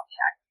Environmental Policy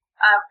Act.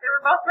 They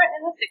were both written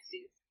in the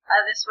 60s.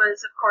 This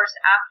was, of course,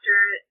 after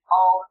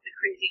all of the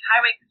crazy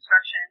highway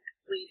construction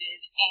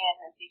completed in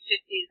the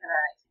 50s and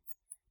 60s.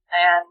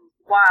 And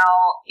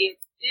while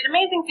it did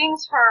amazing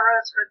things for our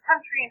roads for the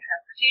country and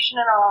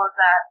transportation and all of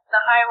that,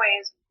 the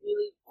highways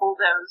really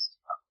bulldozed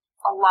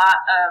a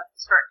lot of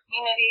historic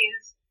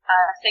communities,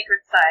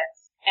 sacred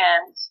sites,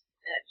 and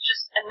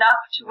just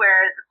enough to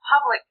where the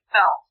public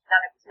felt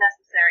that it was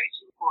necessary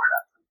to move forward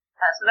on some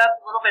So that's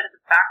a little bit of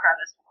the background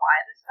as to why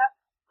this stuff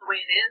is the way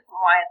it is and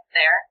why it's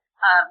there.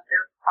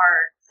 There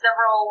are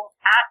several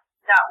acts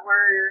that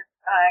were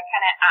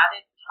kind of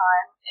added in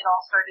time. It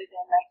all started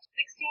in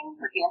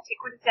 1916 with the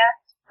Antiquities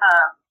Act,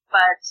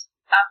 but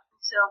up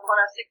until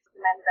 106 was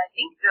amended, I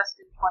think, just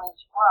in 2012.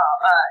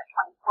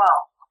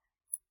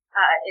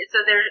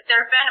 So there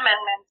have been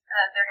amendments.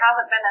 There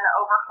hasn't been an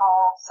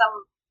overhaul.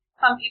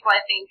 Some people,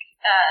 I think,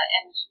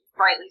 and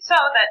rightly so,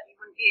 that you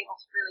wouldn't be able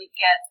to really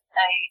get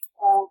a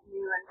whole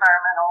new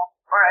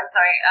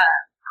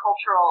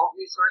cultural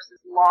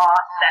resources law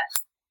set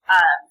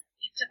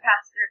to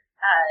pass through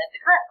the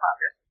current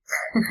Congress.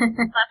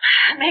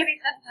 Maybe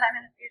sometime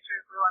in the future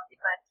if we're lucky,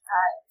 but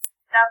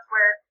that's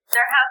where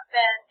there has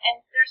been,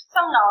 and there's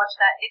some knowledge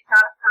that it's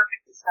not a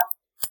perfect system.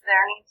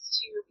 There needs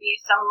to be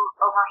some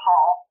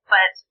overhaul,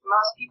 but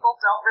most people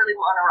don't really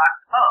want to rock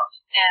the boat.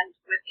 And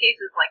with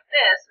cases like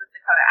this, with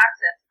Dakota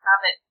Access,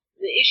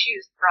 the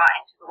issues brought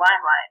into the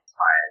limelight as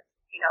far as,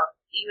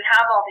 you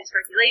have all these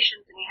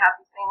regulations and you have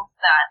these things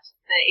that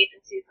the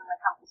agencies and the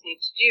companies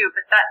need to do,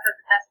 but that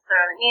doesn't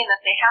necessarily mean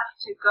that they have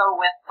to go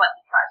with what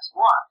the tribes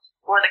want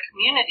or the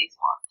communities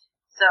want.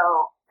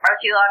 So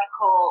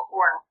archaeological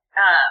or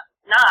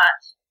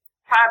not,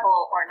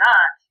 tribal or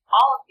not,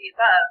 all of the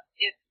above,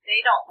 if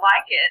they don't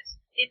like it,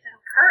 it's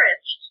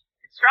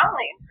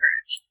strongly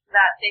encouraged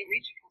that they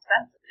reach a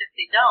consensus. If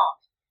they don't,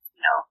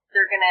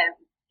 they're going to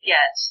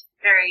get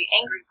very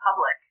angry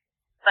public.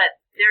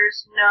 But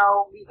there's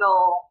no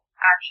legal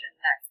action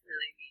that can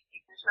really be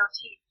taken. There's no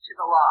teeth to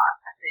the law,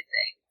 as they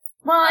say.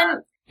 Well,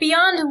 and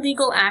beyond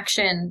legal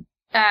action,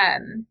 a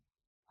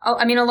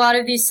lot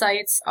of these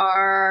sites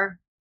are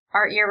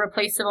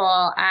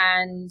irreplaceable,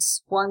 and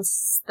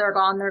once they're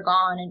gone, they're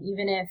gone. And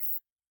even if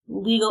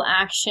legal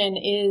action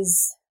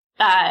is,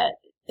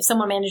 if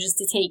someone manages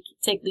to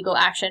take legal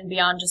action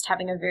beyond just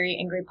having a very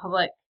angry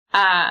public,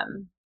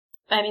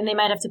 they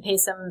might have to pay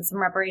some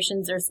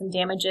reparations or some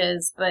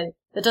damages, but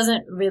that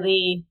doesn't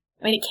really,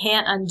 it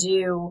can't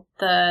undo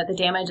the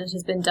damage that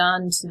has been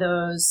done to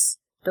those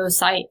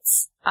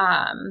sites.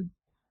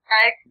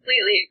 I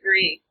completely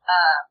agree.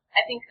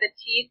 I think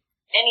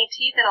any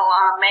teeth in a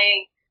law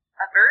may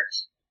avert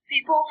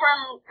people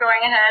from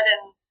going ahead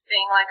and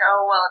being like,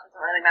 oh, well, it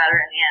doesn't really matter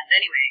in the end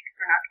anyway, because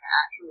we're not going to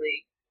actually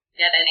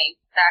get any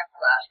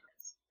backlash,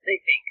 they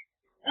think.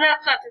 And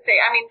that's not to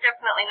say,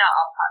 definitely not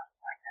all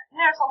projects like that.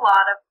 And there's a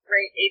lot of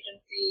great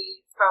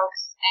agency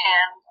folks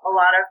and a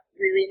lot of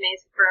really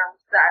amazing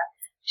firms that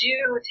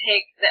do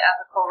take the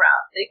ethical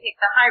route. They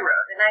take the high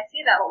road, and I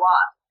see that a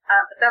lot.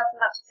 But that's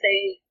not to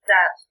say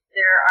that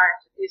there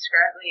aren't these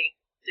scraggly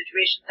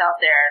situations out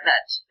there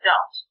that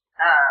don't.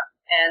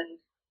 And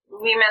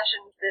we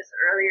mentioned this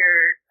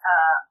earlier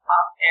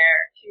off air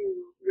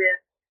too,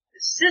 with the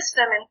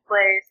system in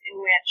place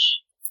in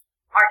which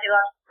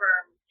archaeological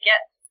firms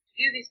get to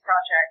do these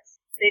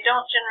projects. They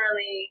don't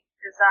generally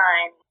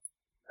design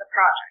the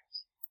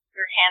project.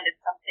 They're handed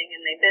something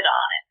and they bid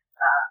on it.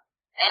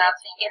 And if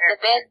they get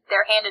the bid,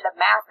 they're handed a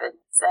map and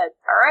said,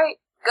 all right,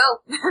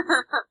 go.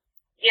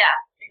 Yeah,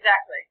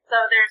 exactly. So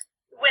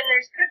when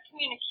there's good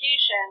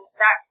communication,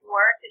 that can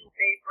work in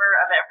favor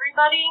of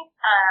everybody,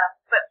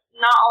 but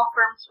not all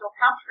firms feel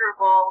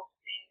comfortable,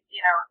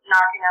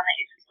 knocking on the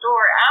agency's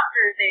door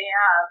after they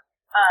have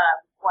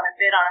won a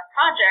bid on a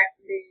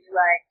project and be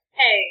like,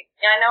 hey,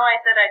 I know I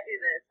said I'd do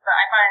this, but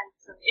I find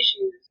some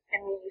issues.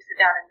 Can we sit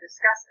down and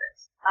discuss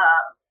this?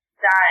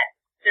 That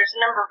there's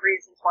a number of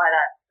reasons why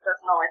that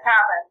doesn't always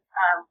happen,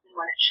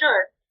 when it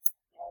should.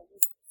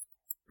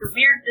 The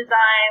weird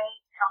designs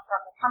come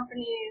from the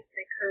companies.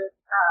 They could,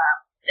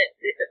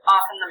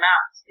 often the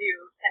maps do,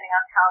 depending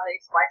on how they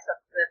slice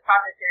up the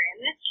project area.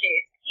 In this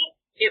case, I think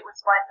it was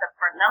sliced up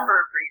for a number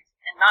of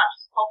reasons, and not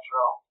just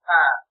cultural.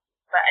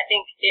 But I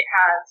think it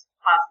has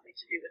possibly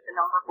to do with the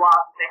number of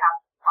laws that they have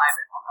to apply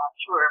with. I'm not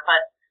sure,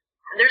 but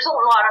there's a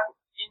lot of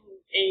in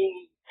a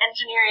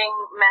engineering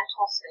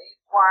mental state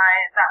why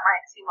that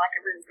might seem like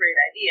a really great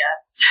idea,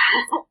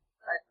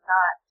 but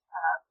not.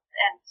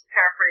 And to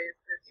paraphrase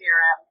the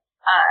CRM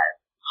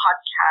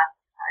podcast,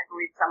 I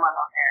believe someone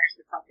on there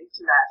said something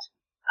to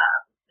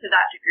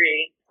that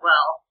degree as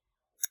well.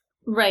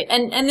 Right,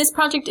 and this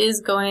project is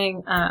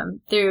going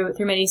through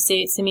many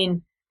states.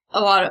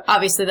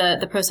 Obviously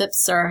the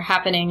protests are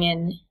happening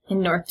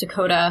in North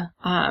Dakota,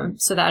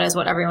 so that is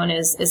what everyone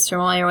is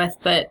familiar with.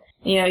 But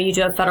you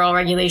do have federal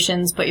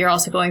regulations, but you're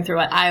also going through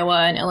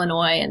Iowa and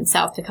Illinois and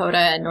South Dakota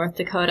and North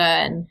Dakota,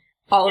 and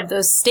all of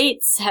those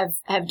states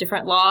have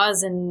different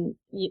laws, and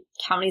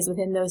counties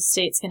within those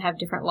states can have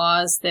different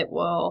laws that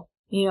will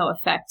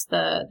affect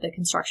the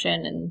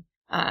construction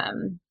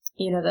and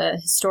the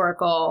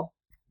historical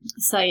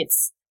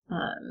sites,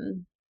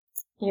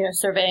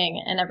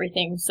 surveying and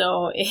everything.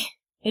 So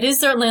it is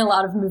certainly a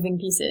lot of moving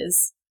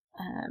pieces.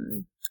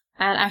 And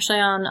actually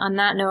on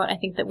that note, I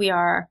think that we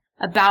are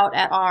about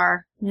at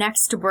our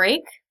next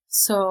break.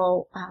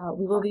 So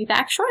we will be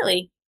back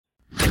shortly.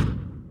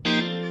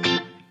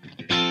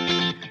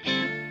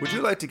 Would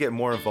you like to get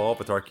more involved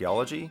with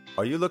archaeology?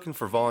 Are you looking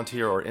for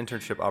volunteer or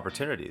internship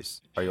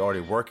opportunities? Are you already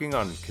working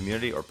on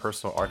community or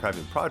personal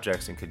archiving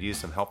projects and could use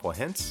some helpful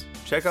hints?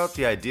 Check out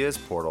the Ideas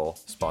portal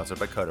sponsored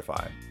by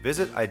Codify.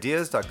 Visit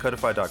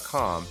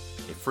ideas.codify.com,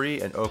 a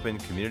free and open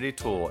community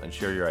tool, and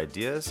share your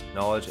ideas,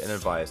 knowledge, and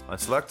advice on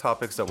select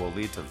topics that will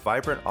lead to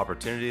vibrant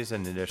opportunities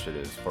and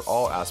initiatives for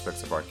all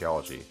aspects of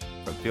archaeology,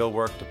 from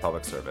fieldwork to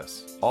public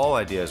service. All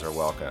ideas are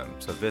welcome,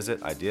 so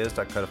visit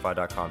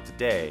ideas.codify.com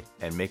today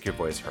and make your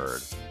voice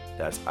heard.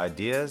 That's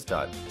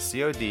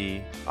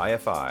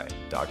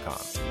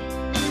ideas.codifi.com.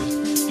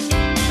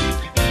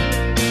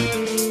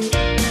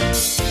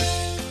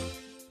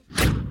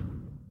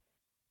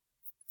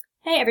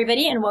 Hey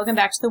everybody, and welcome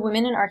back to the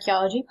Women in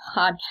Archaeology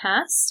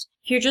podcast.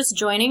 If you're just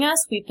joining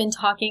us, we've been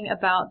talking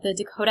about the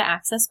Dakota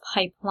Access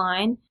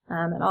Pipeline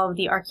and all of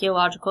the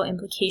archaeological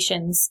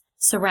implications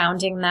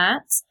surrounding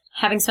that.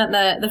 Having spent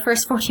the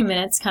first 40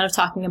 minutes kind of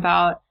talking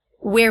about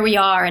where we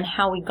are and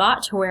how we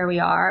got to where we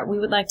are, we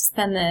would like to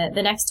spend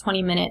the next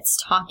 20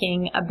 minutes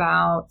talking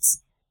about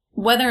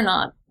whether or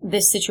not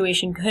this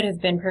situation could have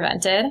been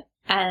prevented,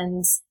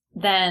 and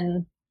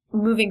then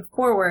moving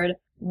forward,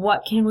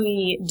 what can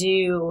we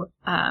do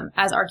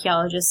as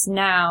archaeologists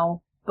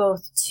now,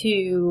 both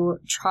to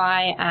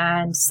try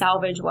and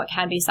salvage what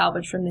can be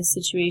salvaged from this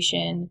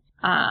situation,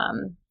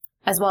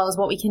 as well as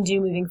what we can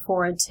do moving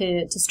forward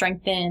to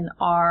strengthen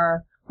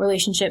our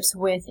relationships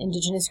with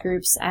Indigenous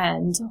groups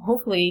and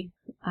hopefully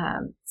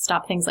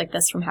stop things like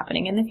this from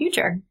happening in the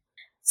future.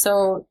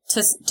 So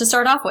to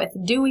start off with,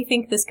 do we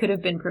think this could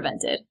have been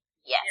prevented?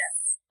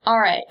 Yes. All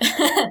right.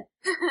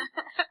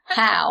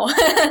 How?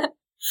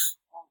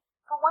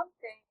 For one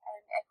thing,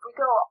 and if we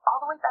go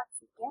all the way back to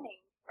the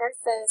beginning,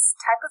 there's this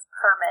type of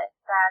permit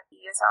that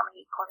the U.S.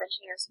 Army Corps of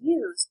Engineers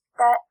use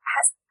that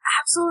has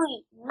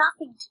absolutely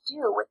nothing to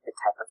do with the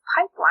type of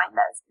pipeline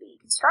that is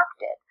being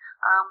constructed.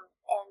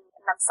 And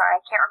I'm sorry,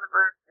 I can't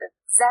remember the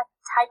exact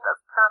type of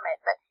permit,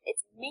 but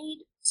it's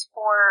made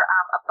for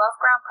above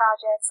ground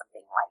projects,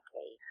 something like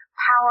a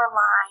power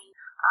line,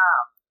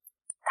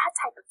 that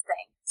type of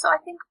thing. So I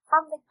think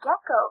from the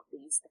get-go, they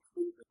used the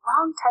completely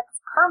wrong type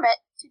of permit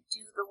to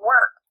do the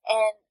work.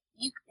 And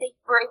they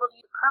were able to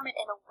use the permit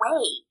in a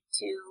way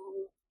to,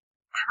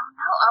 I don't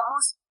know,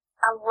 almost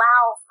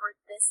allow for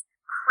this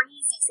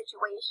crazy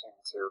situation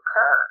to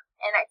occur.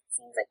 And it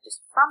seems like just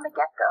from the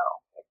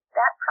get-go, if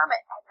that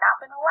permit had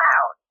not been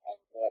allowed and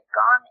they had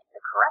gone in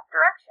the correct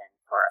direction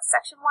for a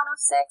Section 106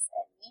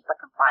 and NEPA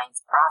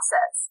compliance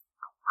process,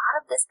 a lot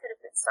of this could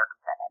have been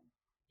circumvented.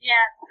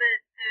 Yeah, the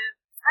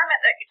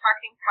permit that you're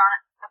talking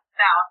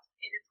about,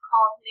 it is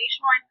called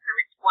Nationwide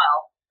Permit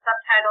 12,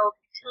 subtitled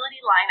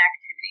Utility Line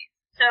Activities.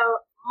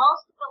 So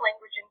most of the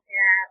language in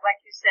here,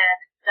 like you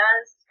said,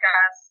 does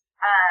discuss,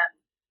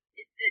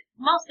 it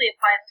mostly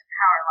applies to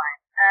power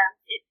lines.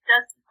 It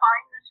does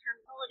define the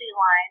term utility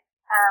line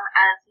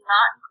as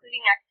not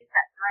including activities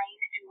that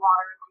drain and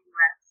water the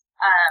U.S.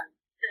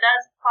 It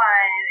does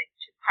apply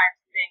to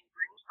pipes being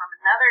groomed from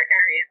another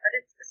area, but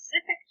it's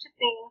specific to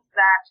things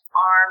that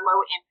are low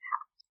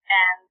impact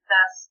and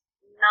thus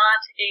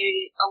not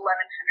a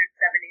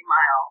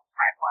 1,170-mile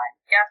pipeline,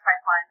 gas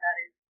pipeline that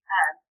is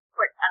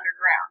put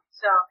underground.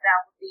 So that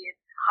would be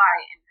its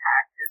high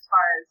impact as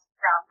far as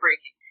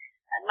groundbreaking.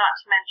 And not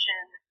to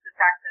mention the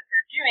fact that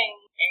they're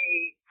doing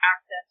a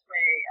access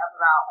way of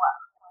about,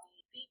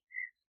 20 feet.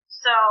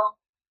 So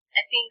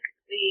I think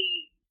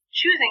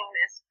choosing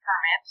this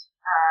permit,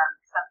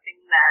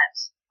 something that,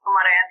 from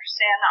what I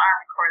understand, the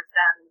Army Corps has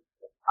done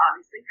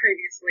obviously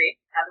previously,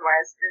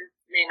 otherwise they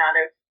may not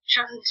have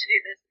chosen to do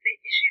this. They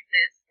issued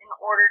this in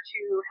order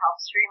to help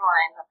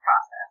streamline the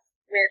process,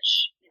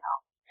 which,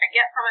 I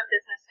get from a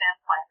business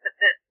standpoint, but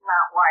that's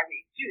not why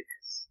we do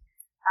this.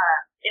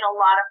 In a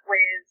lot of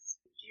ways,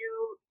 we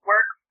do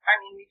work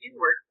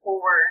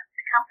for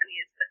the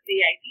companies, but the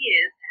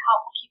idea is to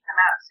help keep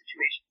them out of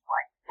situations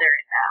like they're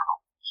in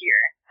now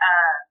here.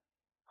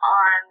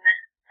 On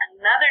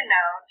another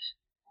note,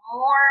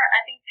 more,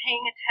 I think,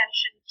 paying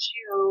attention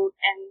to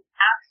and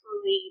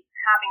actually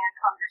having a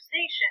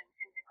conversation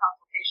in the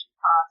consultation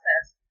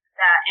process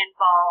that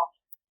involved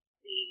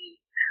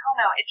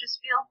it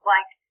just feels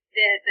like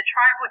the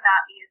tribe would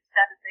not be as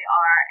set as they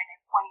are and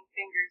pointing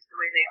fingers the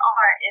way they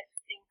are if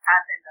things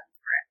had been done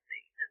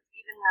correctly.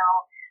 Even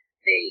though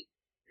the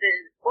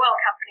oil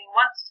company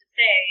wants to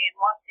say and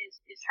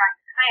is trying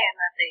to claim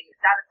that they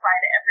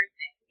satisfied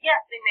everything. Yes,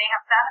 they may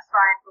have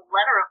satisfied the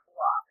letter of the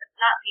law, but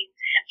not the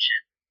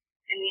intention.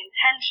 And the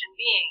intention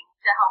being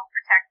to help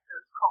protect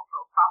those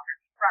cultural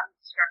properties from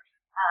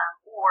destruction,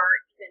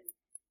 or even,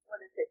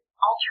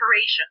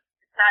 alteration.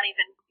 It's not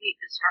even complete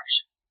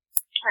destruction.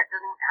 It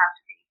doesn't have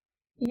to be.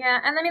 Yeah,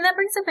 and I mean, that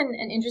brings up an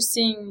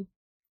interesting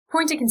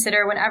point to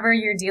consider whenever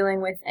you're dealing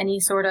with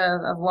any sort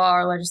of law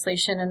or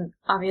legislation, and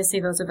obviously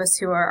those of us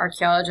who are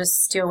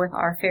archaeologists deal with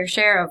our fair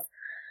share of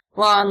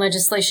law and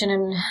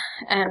legislation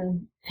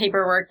and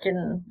paperwork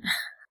and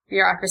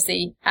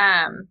bureaucracy.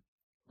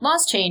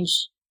 Laws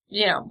change,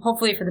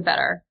 hopefully for the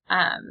better,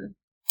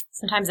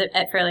 sometimes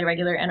at fairly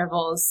regular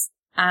intervals,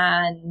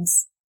 and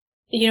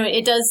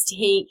it does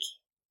take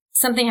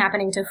something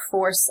happening to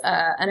force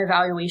an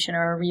evaluation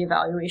or a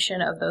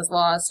reevaluation of those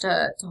laws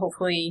to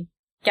hopefully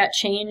get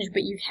change.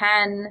 But you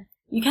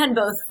can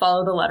both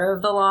follow the letter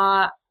of the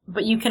law,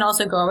 but you can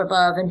also go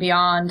above and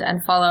beyond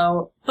and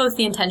follow both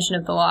the intention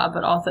of the law,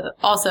 but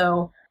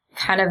also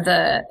kind of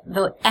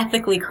the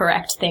ethically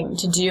correct thing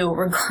to do,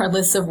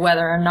 regardless of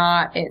whether or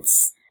not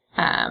it's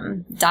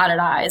dotted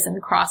I's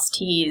and crossed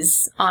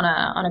T's on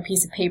a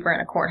piece of paper in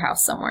a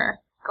courthouse somewhere.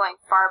 Going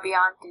far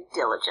beyond due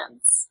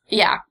diligence.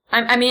 Yeah.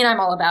 I'm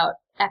all about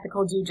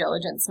ethical due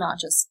diligence, not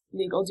just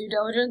legal due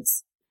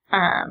diligence.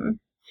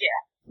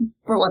 Yeah.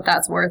 For what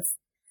that's worth.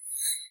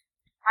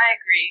 I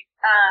agree.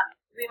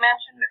 We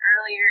mentioned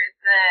earlier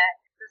the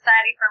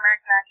Society for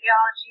American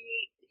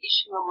Archaeology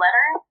issue a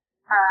letter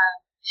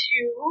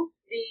to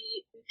the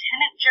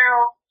Lieutenant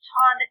General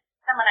Todd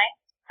Semonite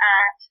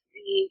at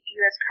the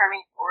U.S.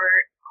 Army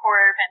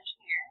Corps of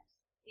Engineers.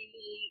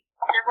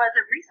 There was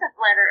a recent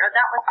letter,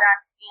 that was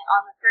back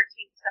on the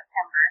 13th of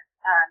September.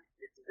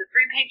 This is a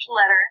 3-page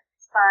letter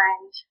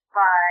signed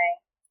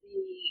by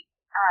the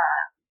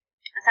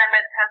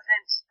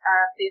president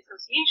of the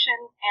association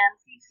and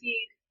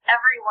CC'd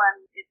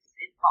everyone that's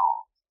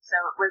involved. So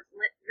it was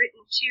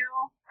written to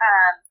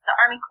the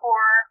Army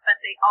Corps, but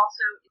they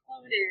also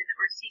included,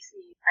 or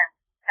CC'd,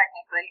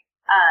 technically,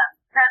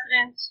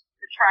 President,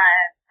 the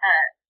tribe,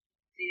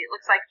 it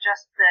looks like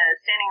just the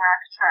Standing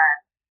Rock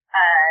tribe,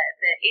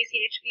 the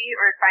ACHB,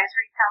 or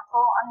Advisory Council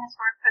on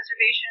Historic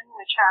Preservation,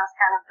 which has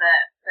kind of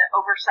the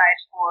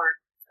oversight for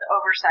the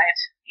oversight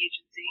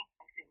agency.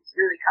 Things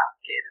really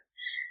complicated.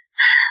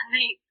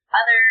 The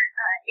other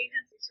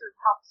agencies who have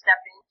helped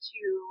step in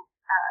to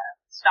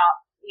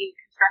stop the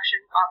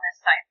construction on this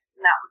site,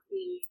 and that would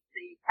be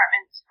the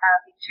Department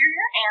of the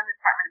Interior and the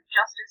Department of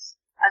Justice,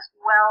 as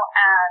well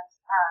as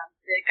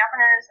the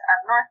governors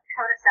of North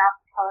Dakota, South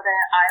Dakota,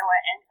 Iowa,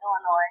 and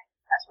Illinois,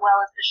 as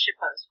well as the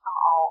SHPOs from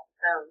all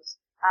those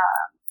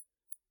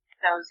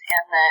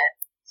and the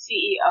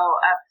CEO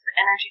of the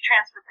Energy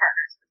Transfer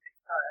Partners,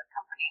 the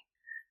company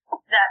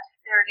that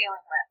they're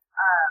dealing with.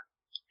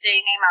 They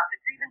name out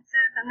the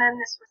grievances, and then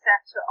this was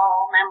sent to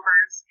all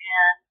members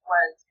and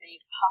was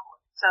made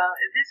public. So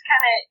this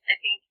kind of, I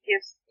think,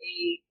 gives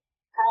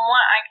from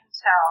what I can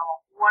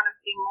tell, one of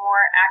the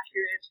more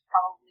accurate,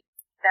 probably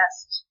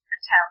best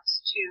attempts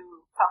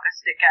to poke a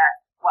stick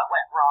at what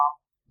went wrong.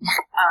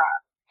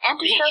 And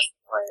to show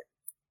support.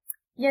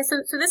 Yeah,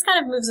 so this kind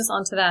of moves us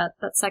on to that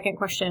second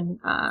question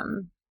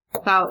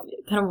about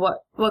kind of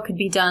what could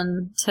be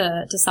done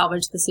to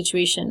salvage the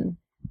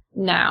situation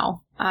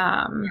now.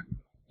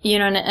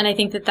 And I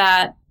think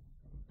that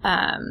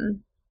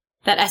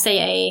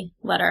SAA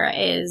letter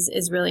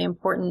is really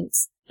important.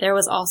 There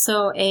was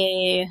also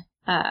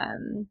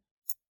and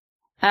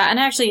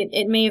actually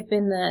it may have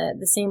been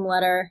the same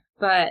letter,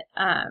 but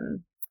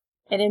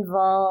it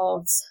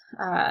involved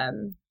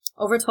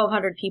over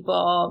 1,200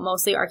 people,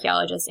 mostly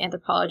archaeologists,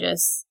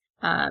 anthropologists,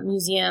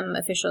 museum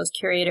officials,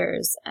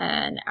 curators,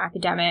 and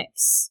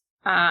academics,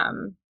 have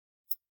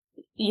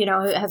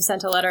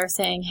sent a letter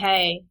saying,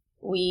 hey,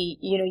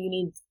 you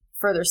need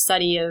further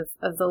study of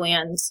the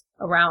land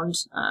around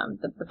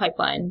the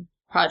pipeline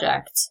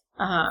project.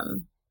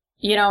 And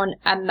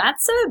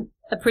that's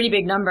a pretty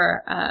big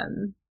number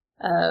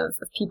of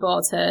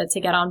people to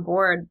get on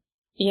board,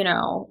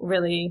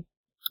 really,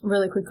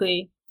 really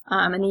quickly.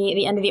 And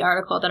the end of the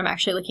article that I'm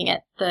actually looking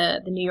at,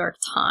 the New York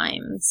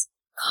Times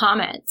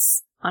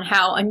comments on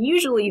how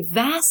unusually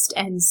vast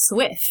and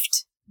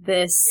swift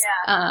this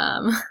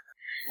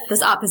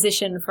this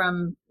opposition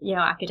from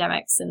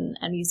academics and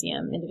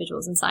museum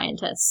individuals and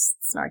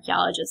scientists and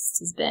archaeologists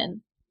has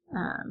been,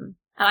 and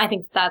I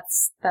think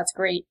that's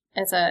great.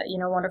 It's a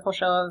wonderful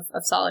show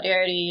of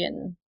solidarity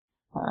and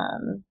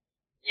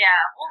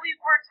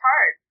we've worked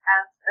hard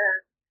as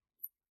a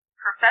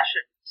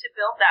profession to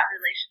build that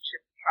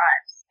relationship with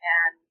tribes,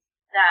 and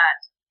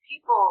that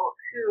people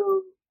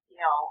who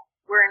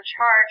were in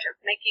charge of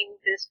making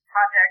this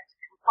project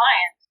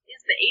compliant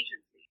is the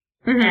agency,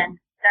 and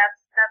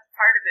that's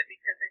part of it,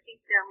 because I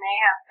think there may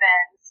have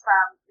been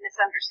some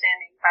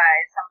misunderstanding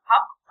by some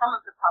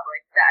of the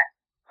public that,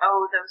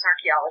 those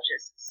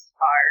archaeologists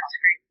are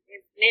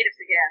screaming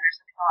natives again or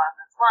something along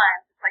those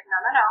lines. It's like,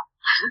 no.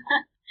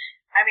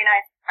 I mean,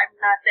 I'm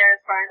not there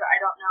as far as I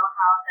don't know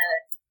how the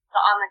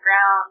on the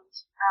ground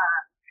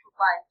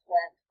compliance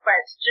went,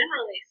 but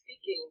generally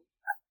speaking,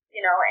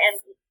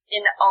 and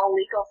in all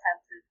legal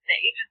senses, the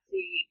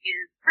agency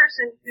is the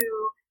person who,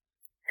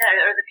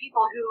 or the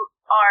people who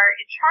are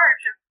in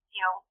charge of,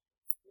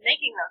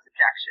 making those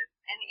objections.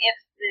 And if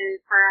the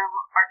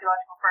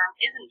archaeological firm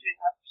isn't doing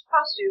what they're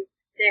supposed to,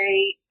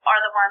 they are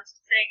the ones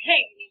to say,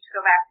 hey, you need to go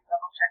back and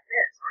double check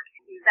this, or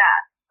can you do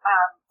that.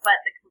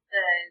 But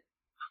the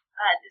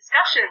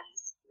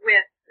discussions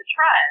with the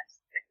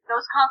tribes,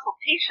 those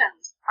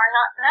consultations are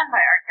not done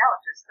by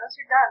archaeologists. Those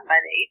are done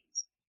by the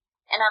agency.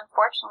 And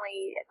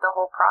unfortunately, the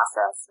whole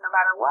process, no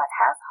matter what,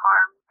 has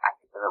harmed, I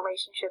think, the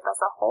relationship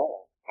as a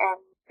whole. And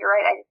you're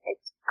right,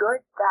 it's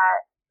good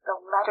that the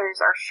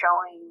letters are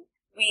showing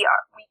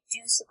we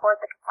do support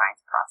the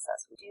compliance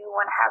process. We do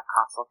want to have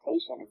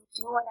consultation, and we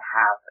do want to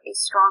have a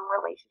strong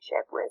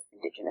relationship with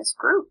Indigenous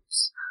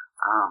groups.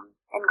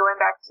 And going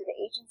back to the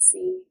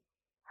agency,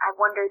 I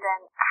wonder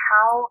then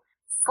how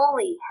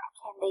fully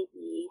can they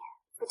be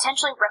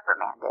potentially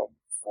reprimanded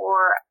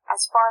for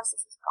as far as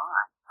this has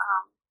gone?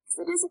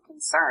 Because it is a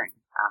concern.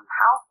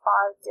 How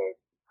far did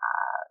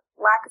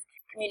lack of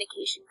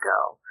communication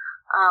go?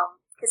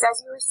 Because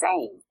as you were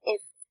saying,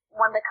 if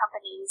one of the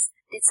companies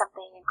did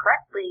something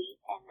incorrectly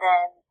and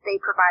then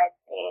they provide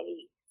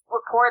a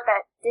report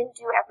that didn't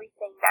do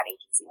everything that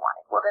agency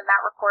wanted, well, then that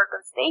report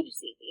goes to the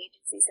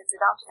agency sends it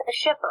on to the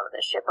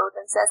SHPO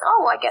then says,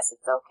 oh, I guess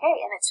it's okay,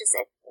 and it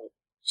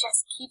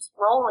just keeps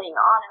rolling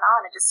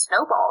on, it just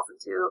snowballs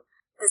into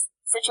this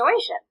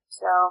situation.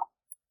 So,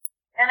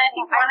 and I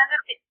think one of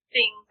the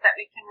things that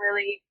we can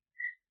really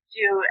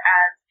do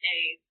as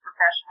a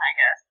profession, I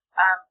guess,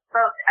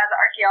 both as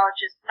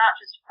archaeologists, not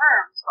just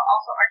firms, but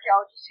also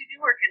archaeologists who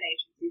do work in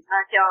agencies and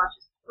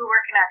archaeologists who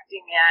work in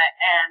academia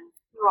and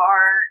who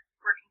are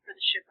working for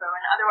the SHPO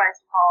and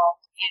otherwise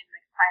involved in the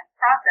compliance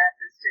process,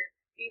 is to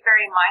be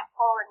very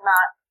mindful and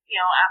not,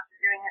 after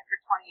doing it for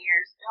 20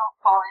 years, don't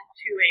fall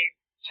into a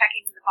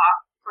checking the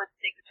box for the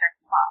sake of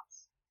checking the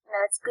box.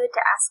 It's good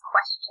to ask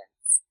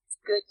questions. It's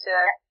good to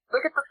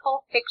look at the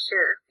full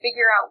picture,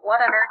 figure out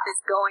what on earth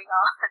is going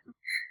on.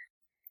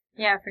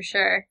 Yeah, for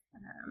sure.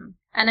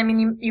 And I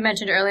mean, you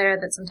mentioned earlier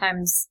that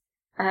sometimes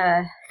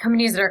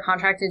companies that are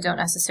contracted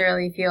don't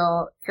necessarily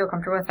feel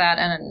comfortable with that,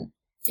 and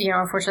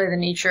unfortunately, the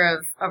nature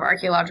of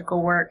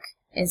archaeological work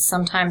is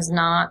sometimes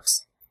not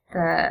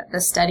the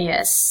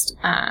steadiest.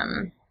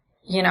 And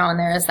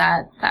there is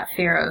that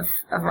fear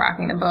of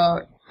rocking the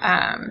boat.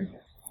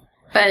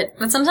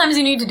 But sometimes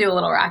you need to do a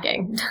little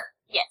rocking.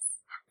 Yes,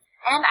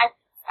 and I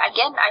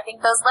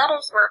think those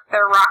letters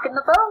they're rocking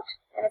the boat,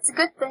 and it's a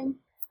good thing.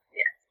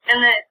 And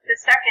the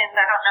second,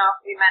 I don't know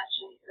if we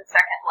mentioned the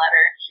second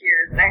letter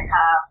here that I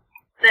have,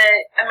 the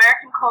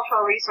American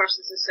Cultural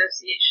Resources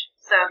Association.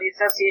 So the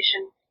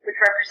association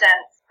which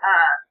represents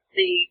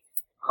the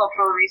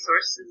cultural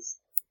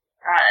resources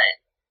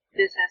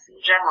business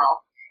in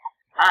general,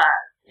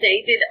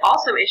 they did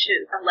also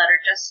issue a letter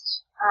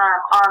just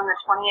on the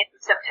 28th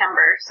of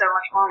September, so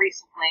much more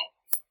recently.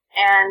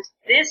 And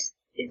this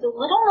is a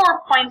little more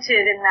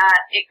pointed in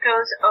that it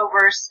goes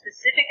over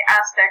specific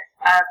aspects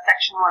of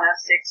Section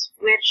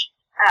 106, which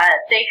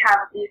they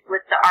have beef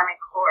with the Army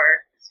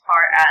Corps as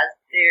far as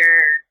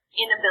their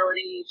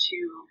inability to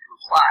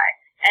comply.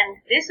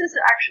 And this is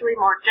actually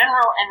more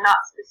general and not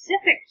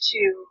specific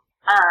to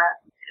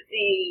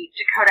the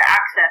Dakota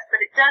Access,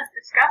 but it does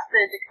discuss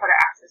the Dakota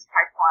Access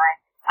Pipeline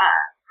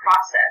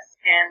process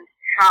and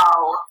how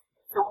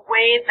the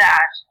way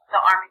that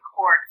the Army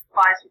Corps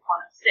complies with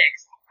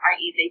 106,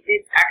 i.e. they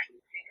did actually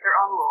make their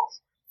own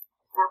rules,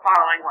 we're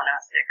following 106,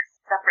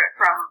 separate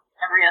from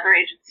every other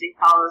agency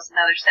follows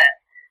another set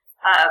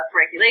of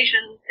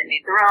regulations. They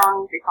made their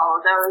own, they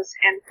follow those,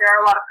 and there are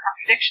a lot of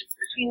contradictions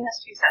between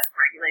those two sets of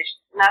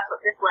regulations, and that's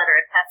what this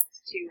letter attests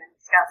to and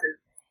discusses,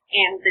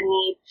 and the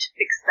need to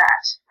fix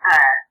that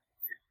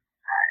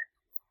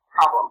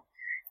problem.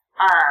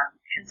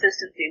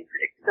 Consistency and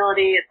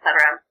predictability,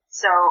 etc.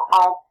 So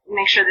I'll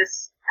make sure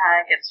this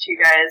gets to you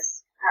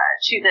guys,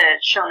 to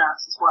the show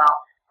notes as well.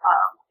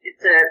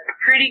 It's a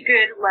pretty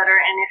good letter,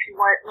 and if you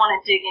want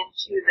to dig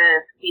into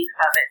the beef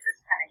of it, this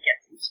kind of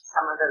gets into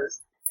some of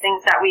those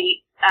things that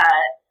we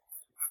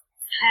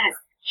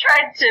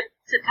tried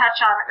to touch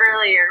on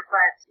earlier,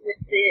 but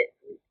with the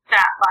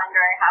fat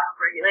binder I have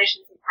of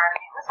regulations in front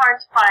of me, it was hard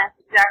to find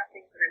the exact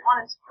things that I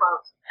wanted to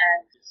quote,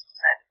 and just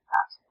decided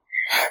not to.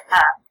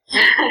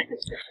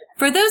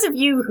 For those of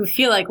you who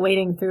feel like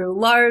wading through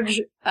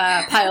large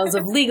piles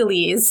of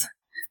legalese.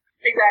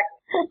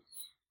 Exactly.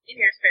 In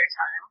your spare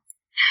time.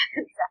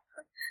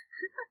 Exactly.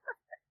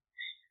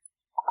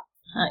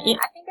 Yeah.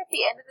 I think at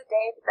the end of the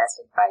day, the best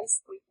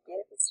advice we can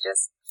give is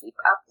just keep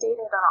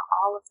updated on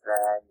all of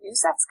the news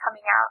that's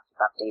coming out,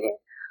 keep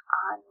updated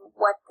on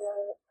what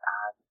the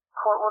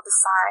court will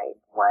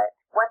decide,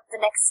 what the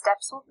next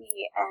steps will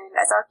be, and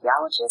as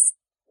archaeologists,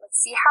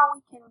 let's see how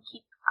we can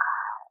keep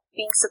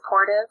being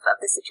supportive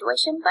of the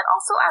situation, but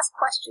also ask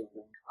questions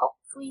and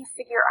hopefully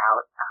figure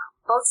out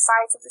both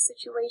sides of the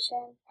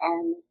situation.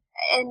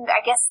 And I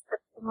guess the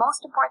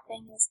most important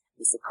thing is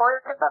be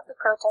supportive of the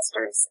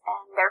protesters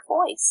and their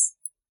voice.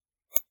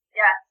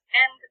 Yeah,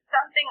 and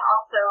something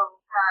also,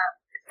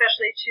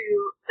 especially to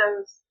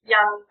those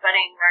young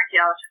budding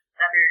archaeologists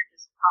that are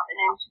just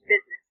popping into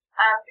business,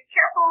 be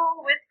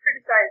careful with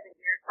criticizing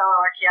your fellow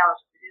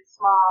archaeologists. It is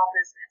small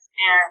business,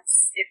 and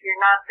if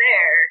you're not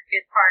there,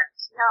 it's hard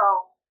to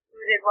know who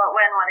did what,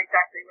 when, what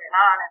exactly went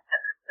on, etc.,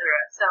 etc.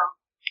 So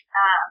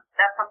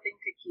that's something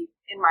to keep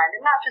in mind,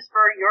 and not just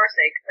for your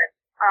sake, but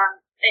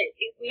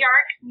we are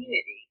a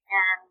community,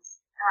 and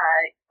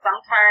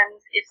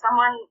sometimes if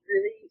someone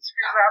really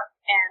screws up,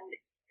 and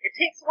it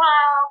takes a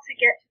while to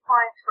get to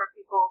points where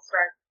people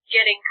start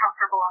getting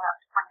comfortable enough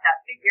to point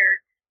that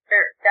finger,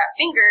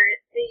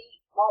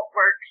 they won't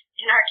work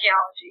in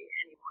archaeology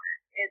anymore.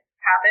 It's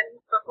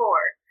happened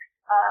before.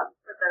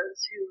 for those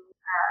who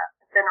have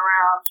been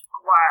around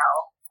a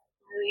while,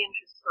 really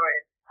interesting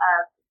stories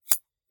of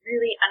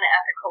really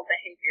unethical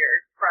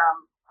behavior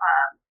from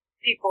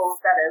people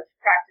that have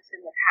practiced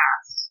in the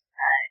past.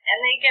 And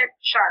they get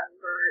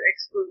shunned or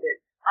excluded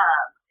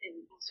in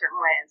certain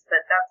ways,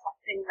 but that's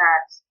something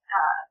that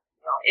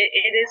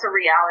it is a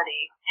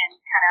reality, and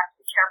you kind of have to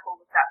be careful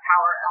with that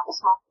power of a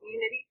small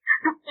community.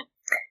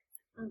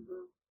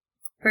 Mm-hmm.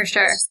 For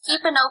sure. Just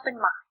keep an open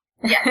mind.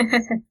 Yes,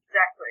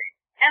 exactly.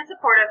 And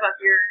supportive of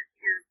your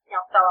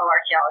fellow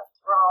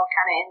archaeologists. We're all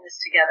kind of in this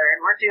together,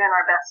 and we're doing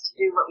our best to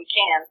do what we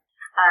can.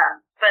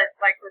 But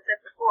like was said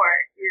before,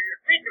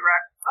 you're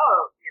redirect.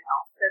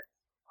 That's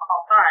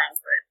all fine,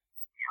 but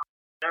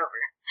it's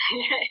over.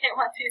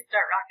 Once you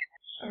start rocking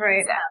it.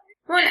 Right.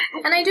 Well,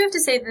 and I do have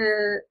to say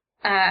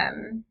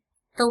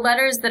the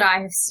letters that I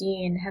have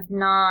seen have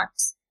not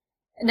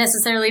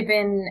necessarily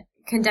been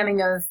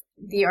condemning of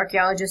the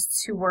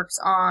archaeologists who works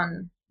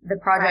on the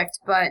project,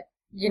 but,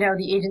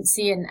 the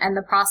agency and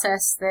the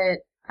process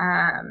that,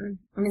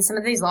 some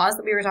of these laws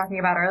that we were talking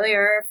about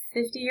earlier are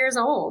 50 years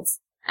old.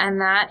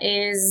 And that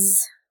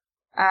is,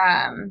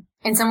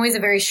 in some ways a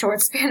very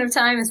short span of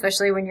time,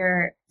 especially when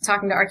you're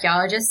talking to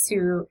archaeologists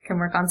who can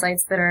work on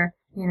sites that are,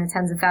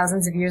 tens of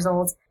thousands of years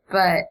old.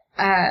 But,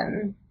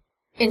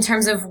 in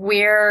terms of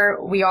where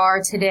we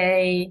are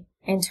today,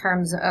 in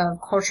terms of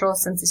cultural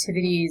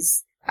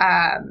sensitivities,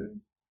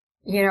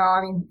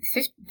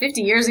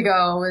 50 years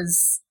ago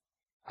was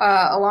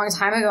a long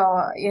time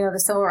ago. The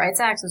Civil Rights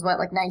Act was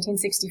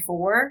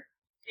 1964?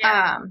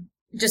 Yeah.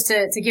 Just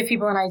to give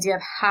people an idea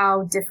of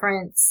how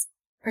different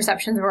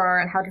perceptions were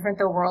and how different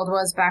the world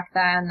was back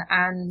then.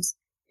 And,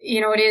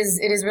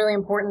 it is really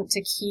important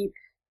to keep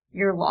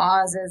your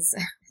laws as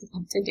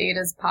up to date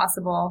as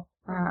possible.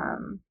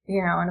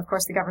 And of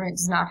course the government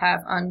does not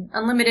have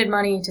unlimited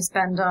money to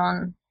spend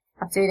on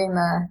updating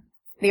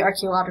the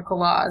archaeological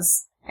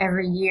laws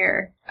every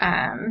year.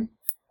 And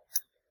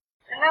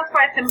that's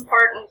why it's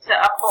important to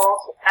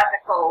uphold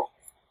ethical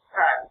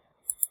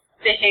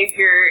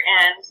behavior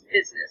and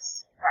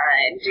business,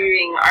 and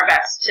doing our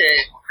best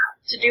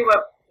to do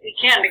what we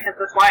can, because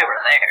that's why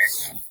we're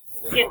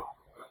there.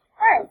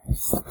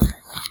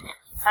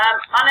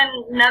 On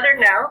another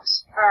note,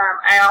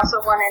 I also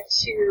wanted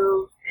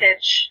to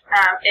pitch,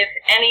 if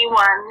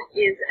anyone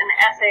is an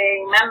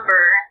SAA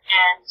member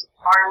and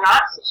are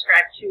not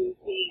subscribed to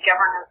the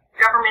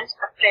Government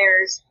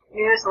Affairs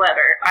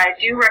newsletter, I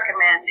do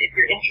recommend, if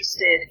you're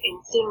interested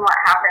in seeing what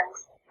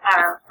happens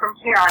from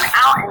here on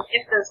out, and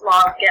if those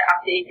laws get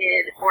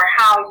updated, or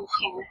how you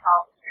can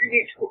help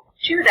contribute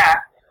to that,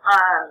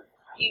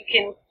 you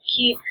can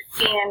keep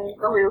in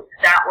the loop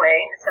that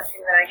way. It's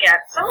something that I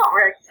get somewhat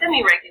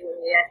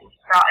semi-regularly, I think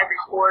about every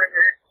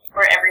quarter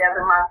or every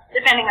other month,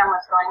 depending on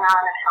what's going on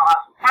and how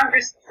often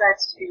Congress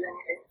decides to do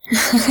anything.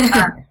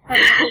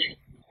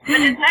 But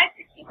it's nice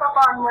to keep up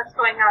on what's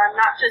going on,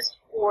 not just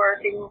for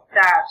things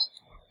that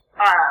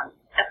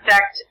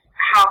affect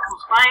how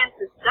compliance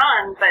is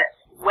done, but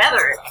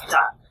whether it's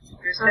done.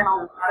 There's been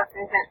a lot of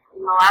movement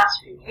in the last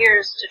few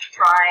years to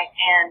try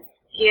and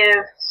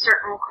give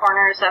certain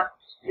corners of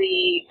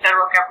the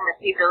federal government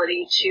the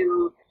ability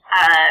to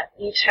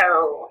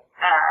veto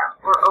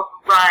or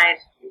override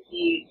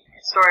the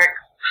historic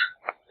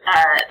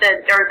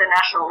the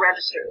National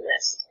Register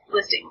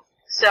listings.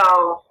 So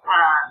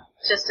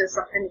just as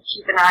something to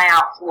keep an eye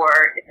out for,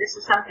 if this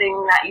is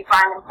something that you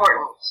find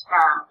important,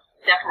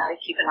 definitely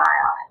keep an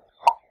eye on it.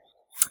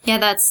 Yeah,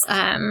 that's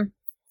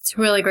it's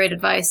really great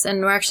advice,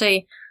 and we're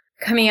actually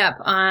coming up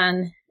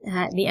on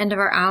the end of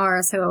our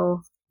hour.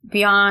 So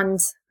beyond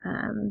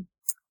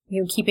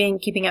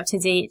keeping up to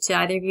date, do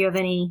either of you have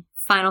any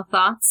final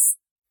thoughts?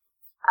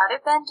 Other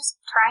than just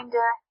trying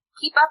to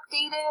keep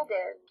updated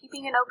and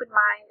keeping an open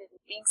mind and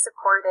being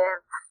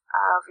supportive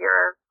of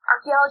your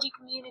archaeology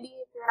community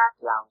if you're an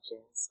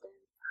archaeologist, and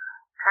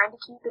trying to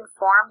keep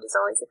informed is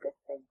always a good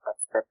thing.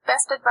 That's the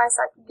best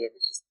advice I can give,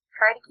 is just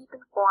try to keep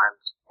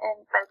informed,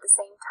 but at the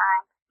same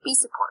time, be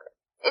supportive.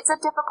 It's a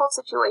difficult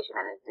situation,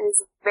 and it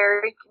is a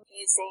very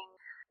confusing,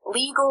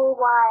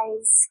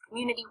 legal-wise,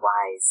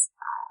 community-wise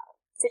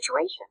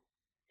situation.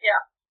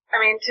 Yeah.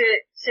 I mean,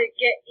 to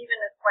get even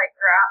a slight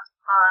grasp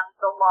on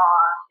the law,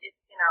 it's,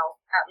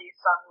 at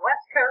least on the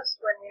West Coast,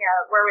 where we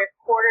have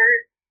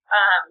quartered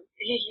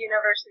the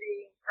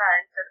university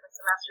instead of a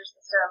semester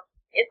system,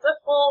 it's a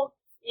full,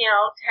 10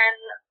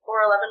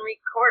 or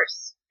 11-week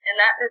course, and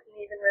that doesn't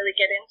even really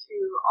get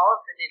into all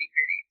of the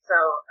nitty-gritty. So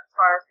as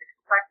far as the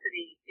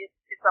complexity,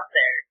 it's up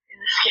there in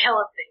the scale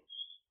of things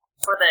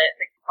for the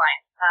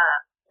compliance.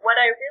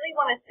 What I really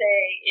want to say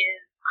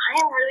is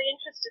I am really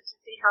interested to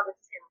see how this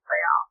is going to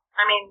play out.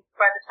 I mean,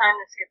 by the time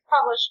this gets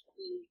published, we'll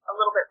be a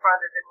little bit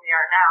farther than we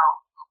are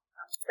now.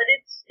 But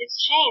it's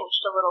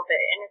changed a little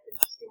bit, and it's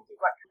interesting to see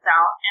what comes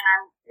out. And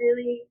I'm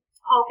really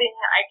hoping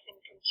I can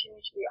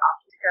continue to be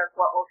optimistic of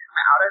what will come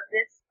out of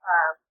this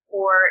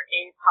for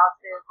a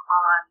positive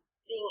on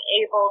being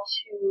able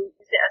to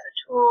use it as a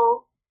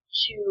tool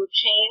to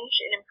change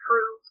and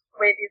improve the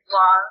way these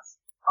laws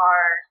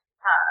are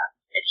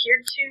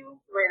adhered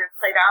to, the way they're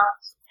played out,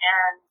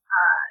 and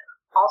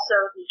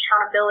also the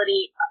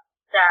accountability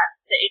that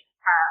the agents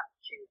have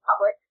to the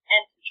public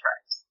and to the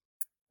tribes.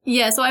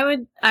 Yeah, so I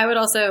would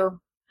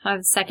also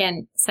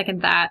second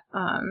that.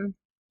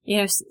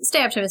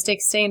 Stay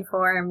optimistic, stay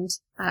informed,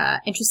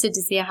 interested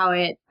to see how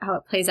it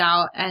plays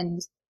out,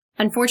 and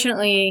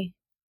unfortunately,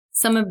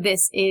 some of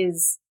this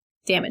is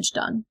damage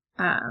done.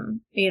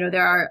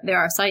 There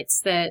are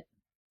sites that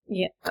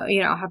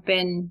have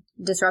been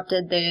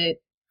disrupted that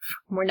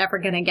we're never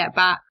going to get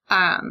back,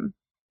 and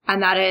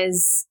that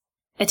is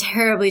a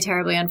terribly,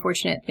 terribly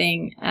unfortunate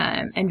thing,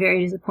 and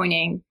very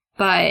disappointing.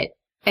 But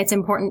it's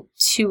important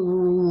to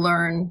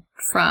learn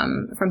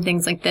from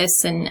things like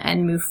this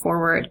and move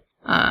forward.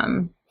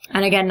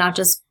 And again, not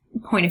just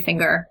point a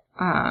finger,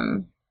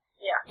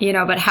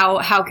 but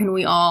how can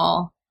we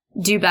all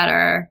do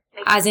better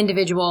as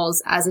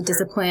individuals, as a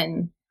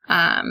discipline,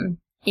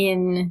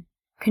 in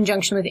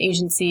conjunction with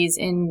agencies,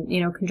 in,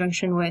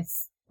 conjunction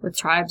with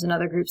tribes and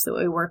other groups that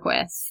we work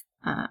with.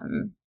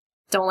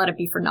 Don't let it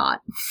be for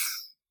naught.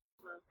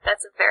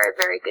 That's a very,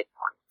 very good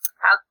point.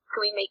 How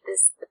can we make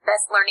this the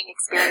best learning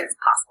experience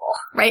possible?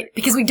 Right?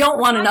 Because we don't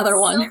want another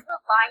one.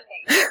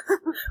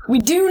 We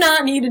don't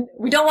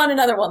want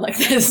another one like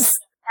this.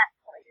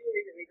 We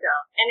really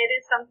don't. And it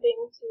is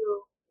something to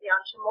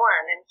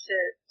mourn and to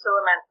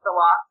lament the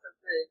loss of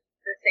the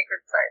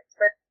sacred sites.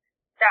 But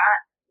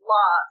that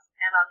loss,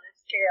 and on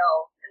this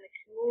scale, and the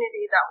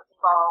community that was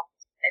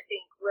involved, I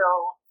think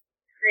will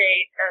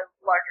create a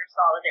larger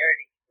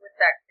solidarity with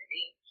that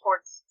community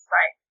towards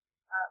sites.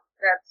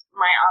 That's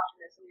my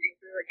optimism reading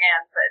through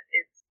again, but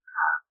it's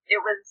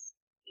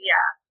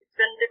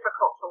been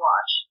difficult to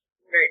watch,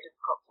 very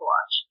difficult to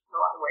watch in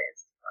a lot of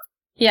ways.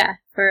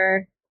 Yeah,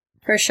 for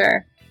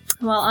sure.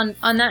 Well,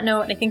 on that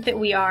note, I think that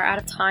we are out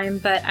of time,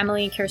 but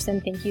Emily,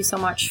 Kirsten, thank you so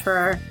much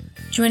for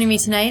joining me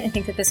tonight. I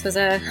think that this was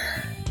a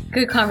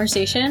good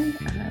conversation,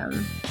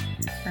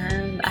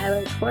 and I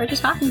look forward to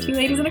talking to you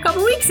ladies in a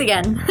couple weeks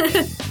again.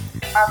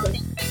 Awesome.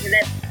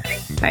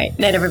 Thanks. All right,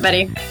 night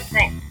everybody.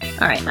 Night.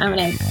 All right, I'm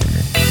gonna.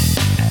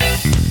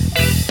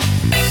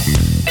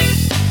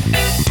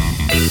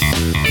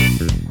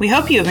 We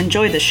hope you have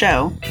enjoyed the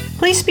show.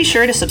 Please be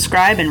sure to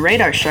subscribe and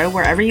rate our show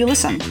wherever you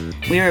listen.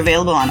 We are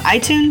available on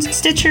iTunes,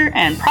 Stitcher,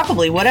 and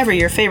probably whatever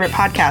your favorite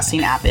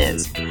podcasting app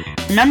is.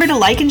 Remember to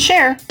like and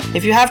share.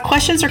 If you have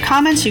questions or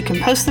comments, you can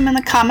post them in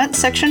the comments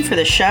section for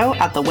the show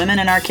at the Women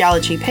in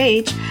Archaeology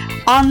page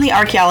on the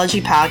Archaeology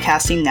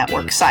Podcasting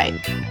Network site,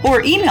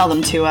 or email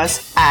them to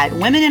us at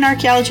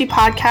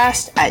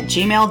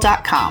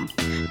womeninarchaeologypodcast@gmail.com.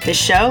 This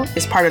show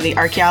is part of the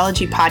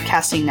Archaeology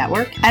Podcasting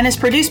Network and is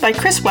produced by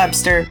Chris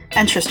Webster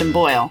and Tristan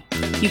Boyle.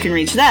 You can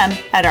reach them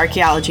at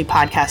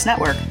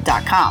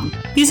archaeologypodcastnetwork.com.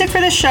 Music for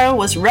this show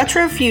was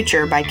Retro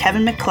Future by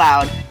Kevin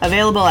MacLeod,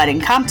 available at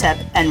Incompetech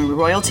and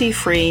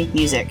royalty-free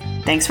music.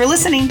 Thanks for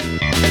listening.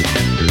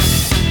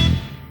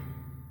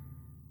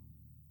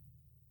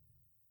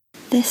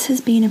 This has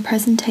been a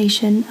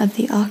presentation of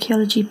the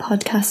Archaeology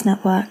Podcast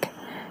Network.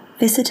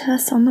 Visit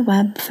us on the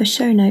web for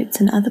show notes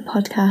and other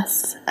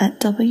podcasts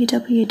at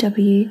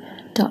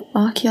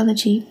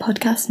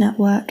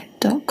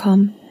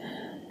www.archaeologypodcastnetwork.com.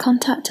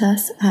 Contact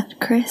us at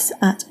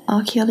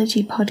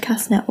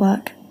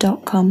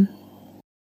chris@archaeologypodcastnetwork.com.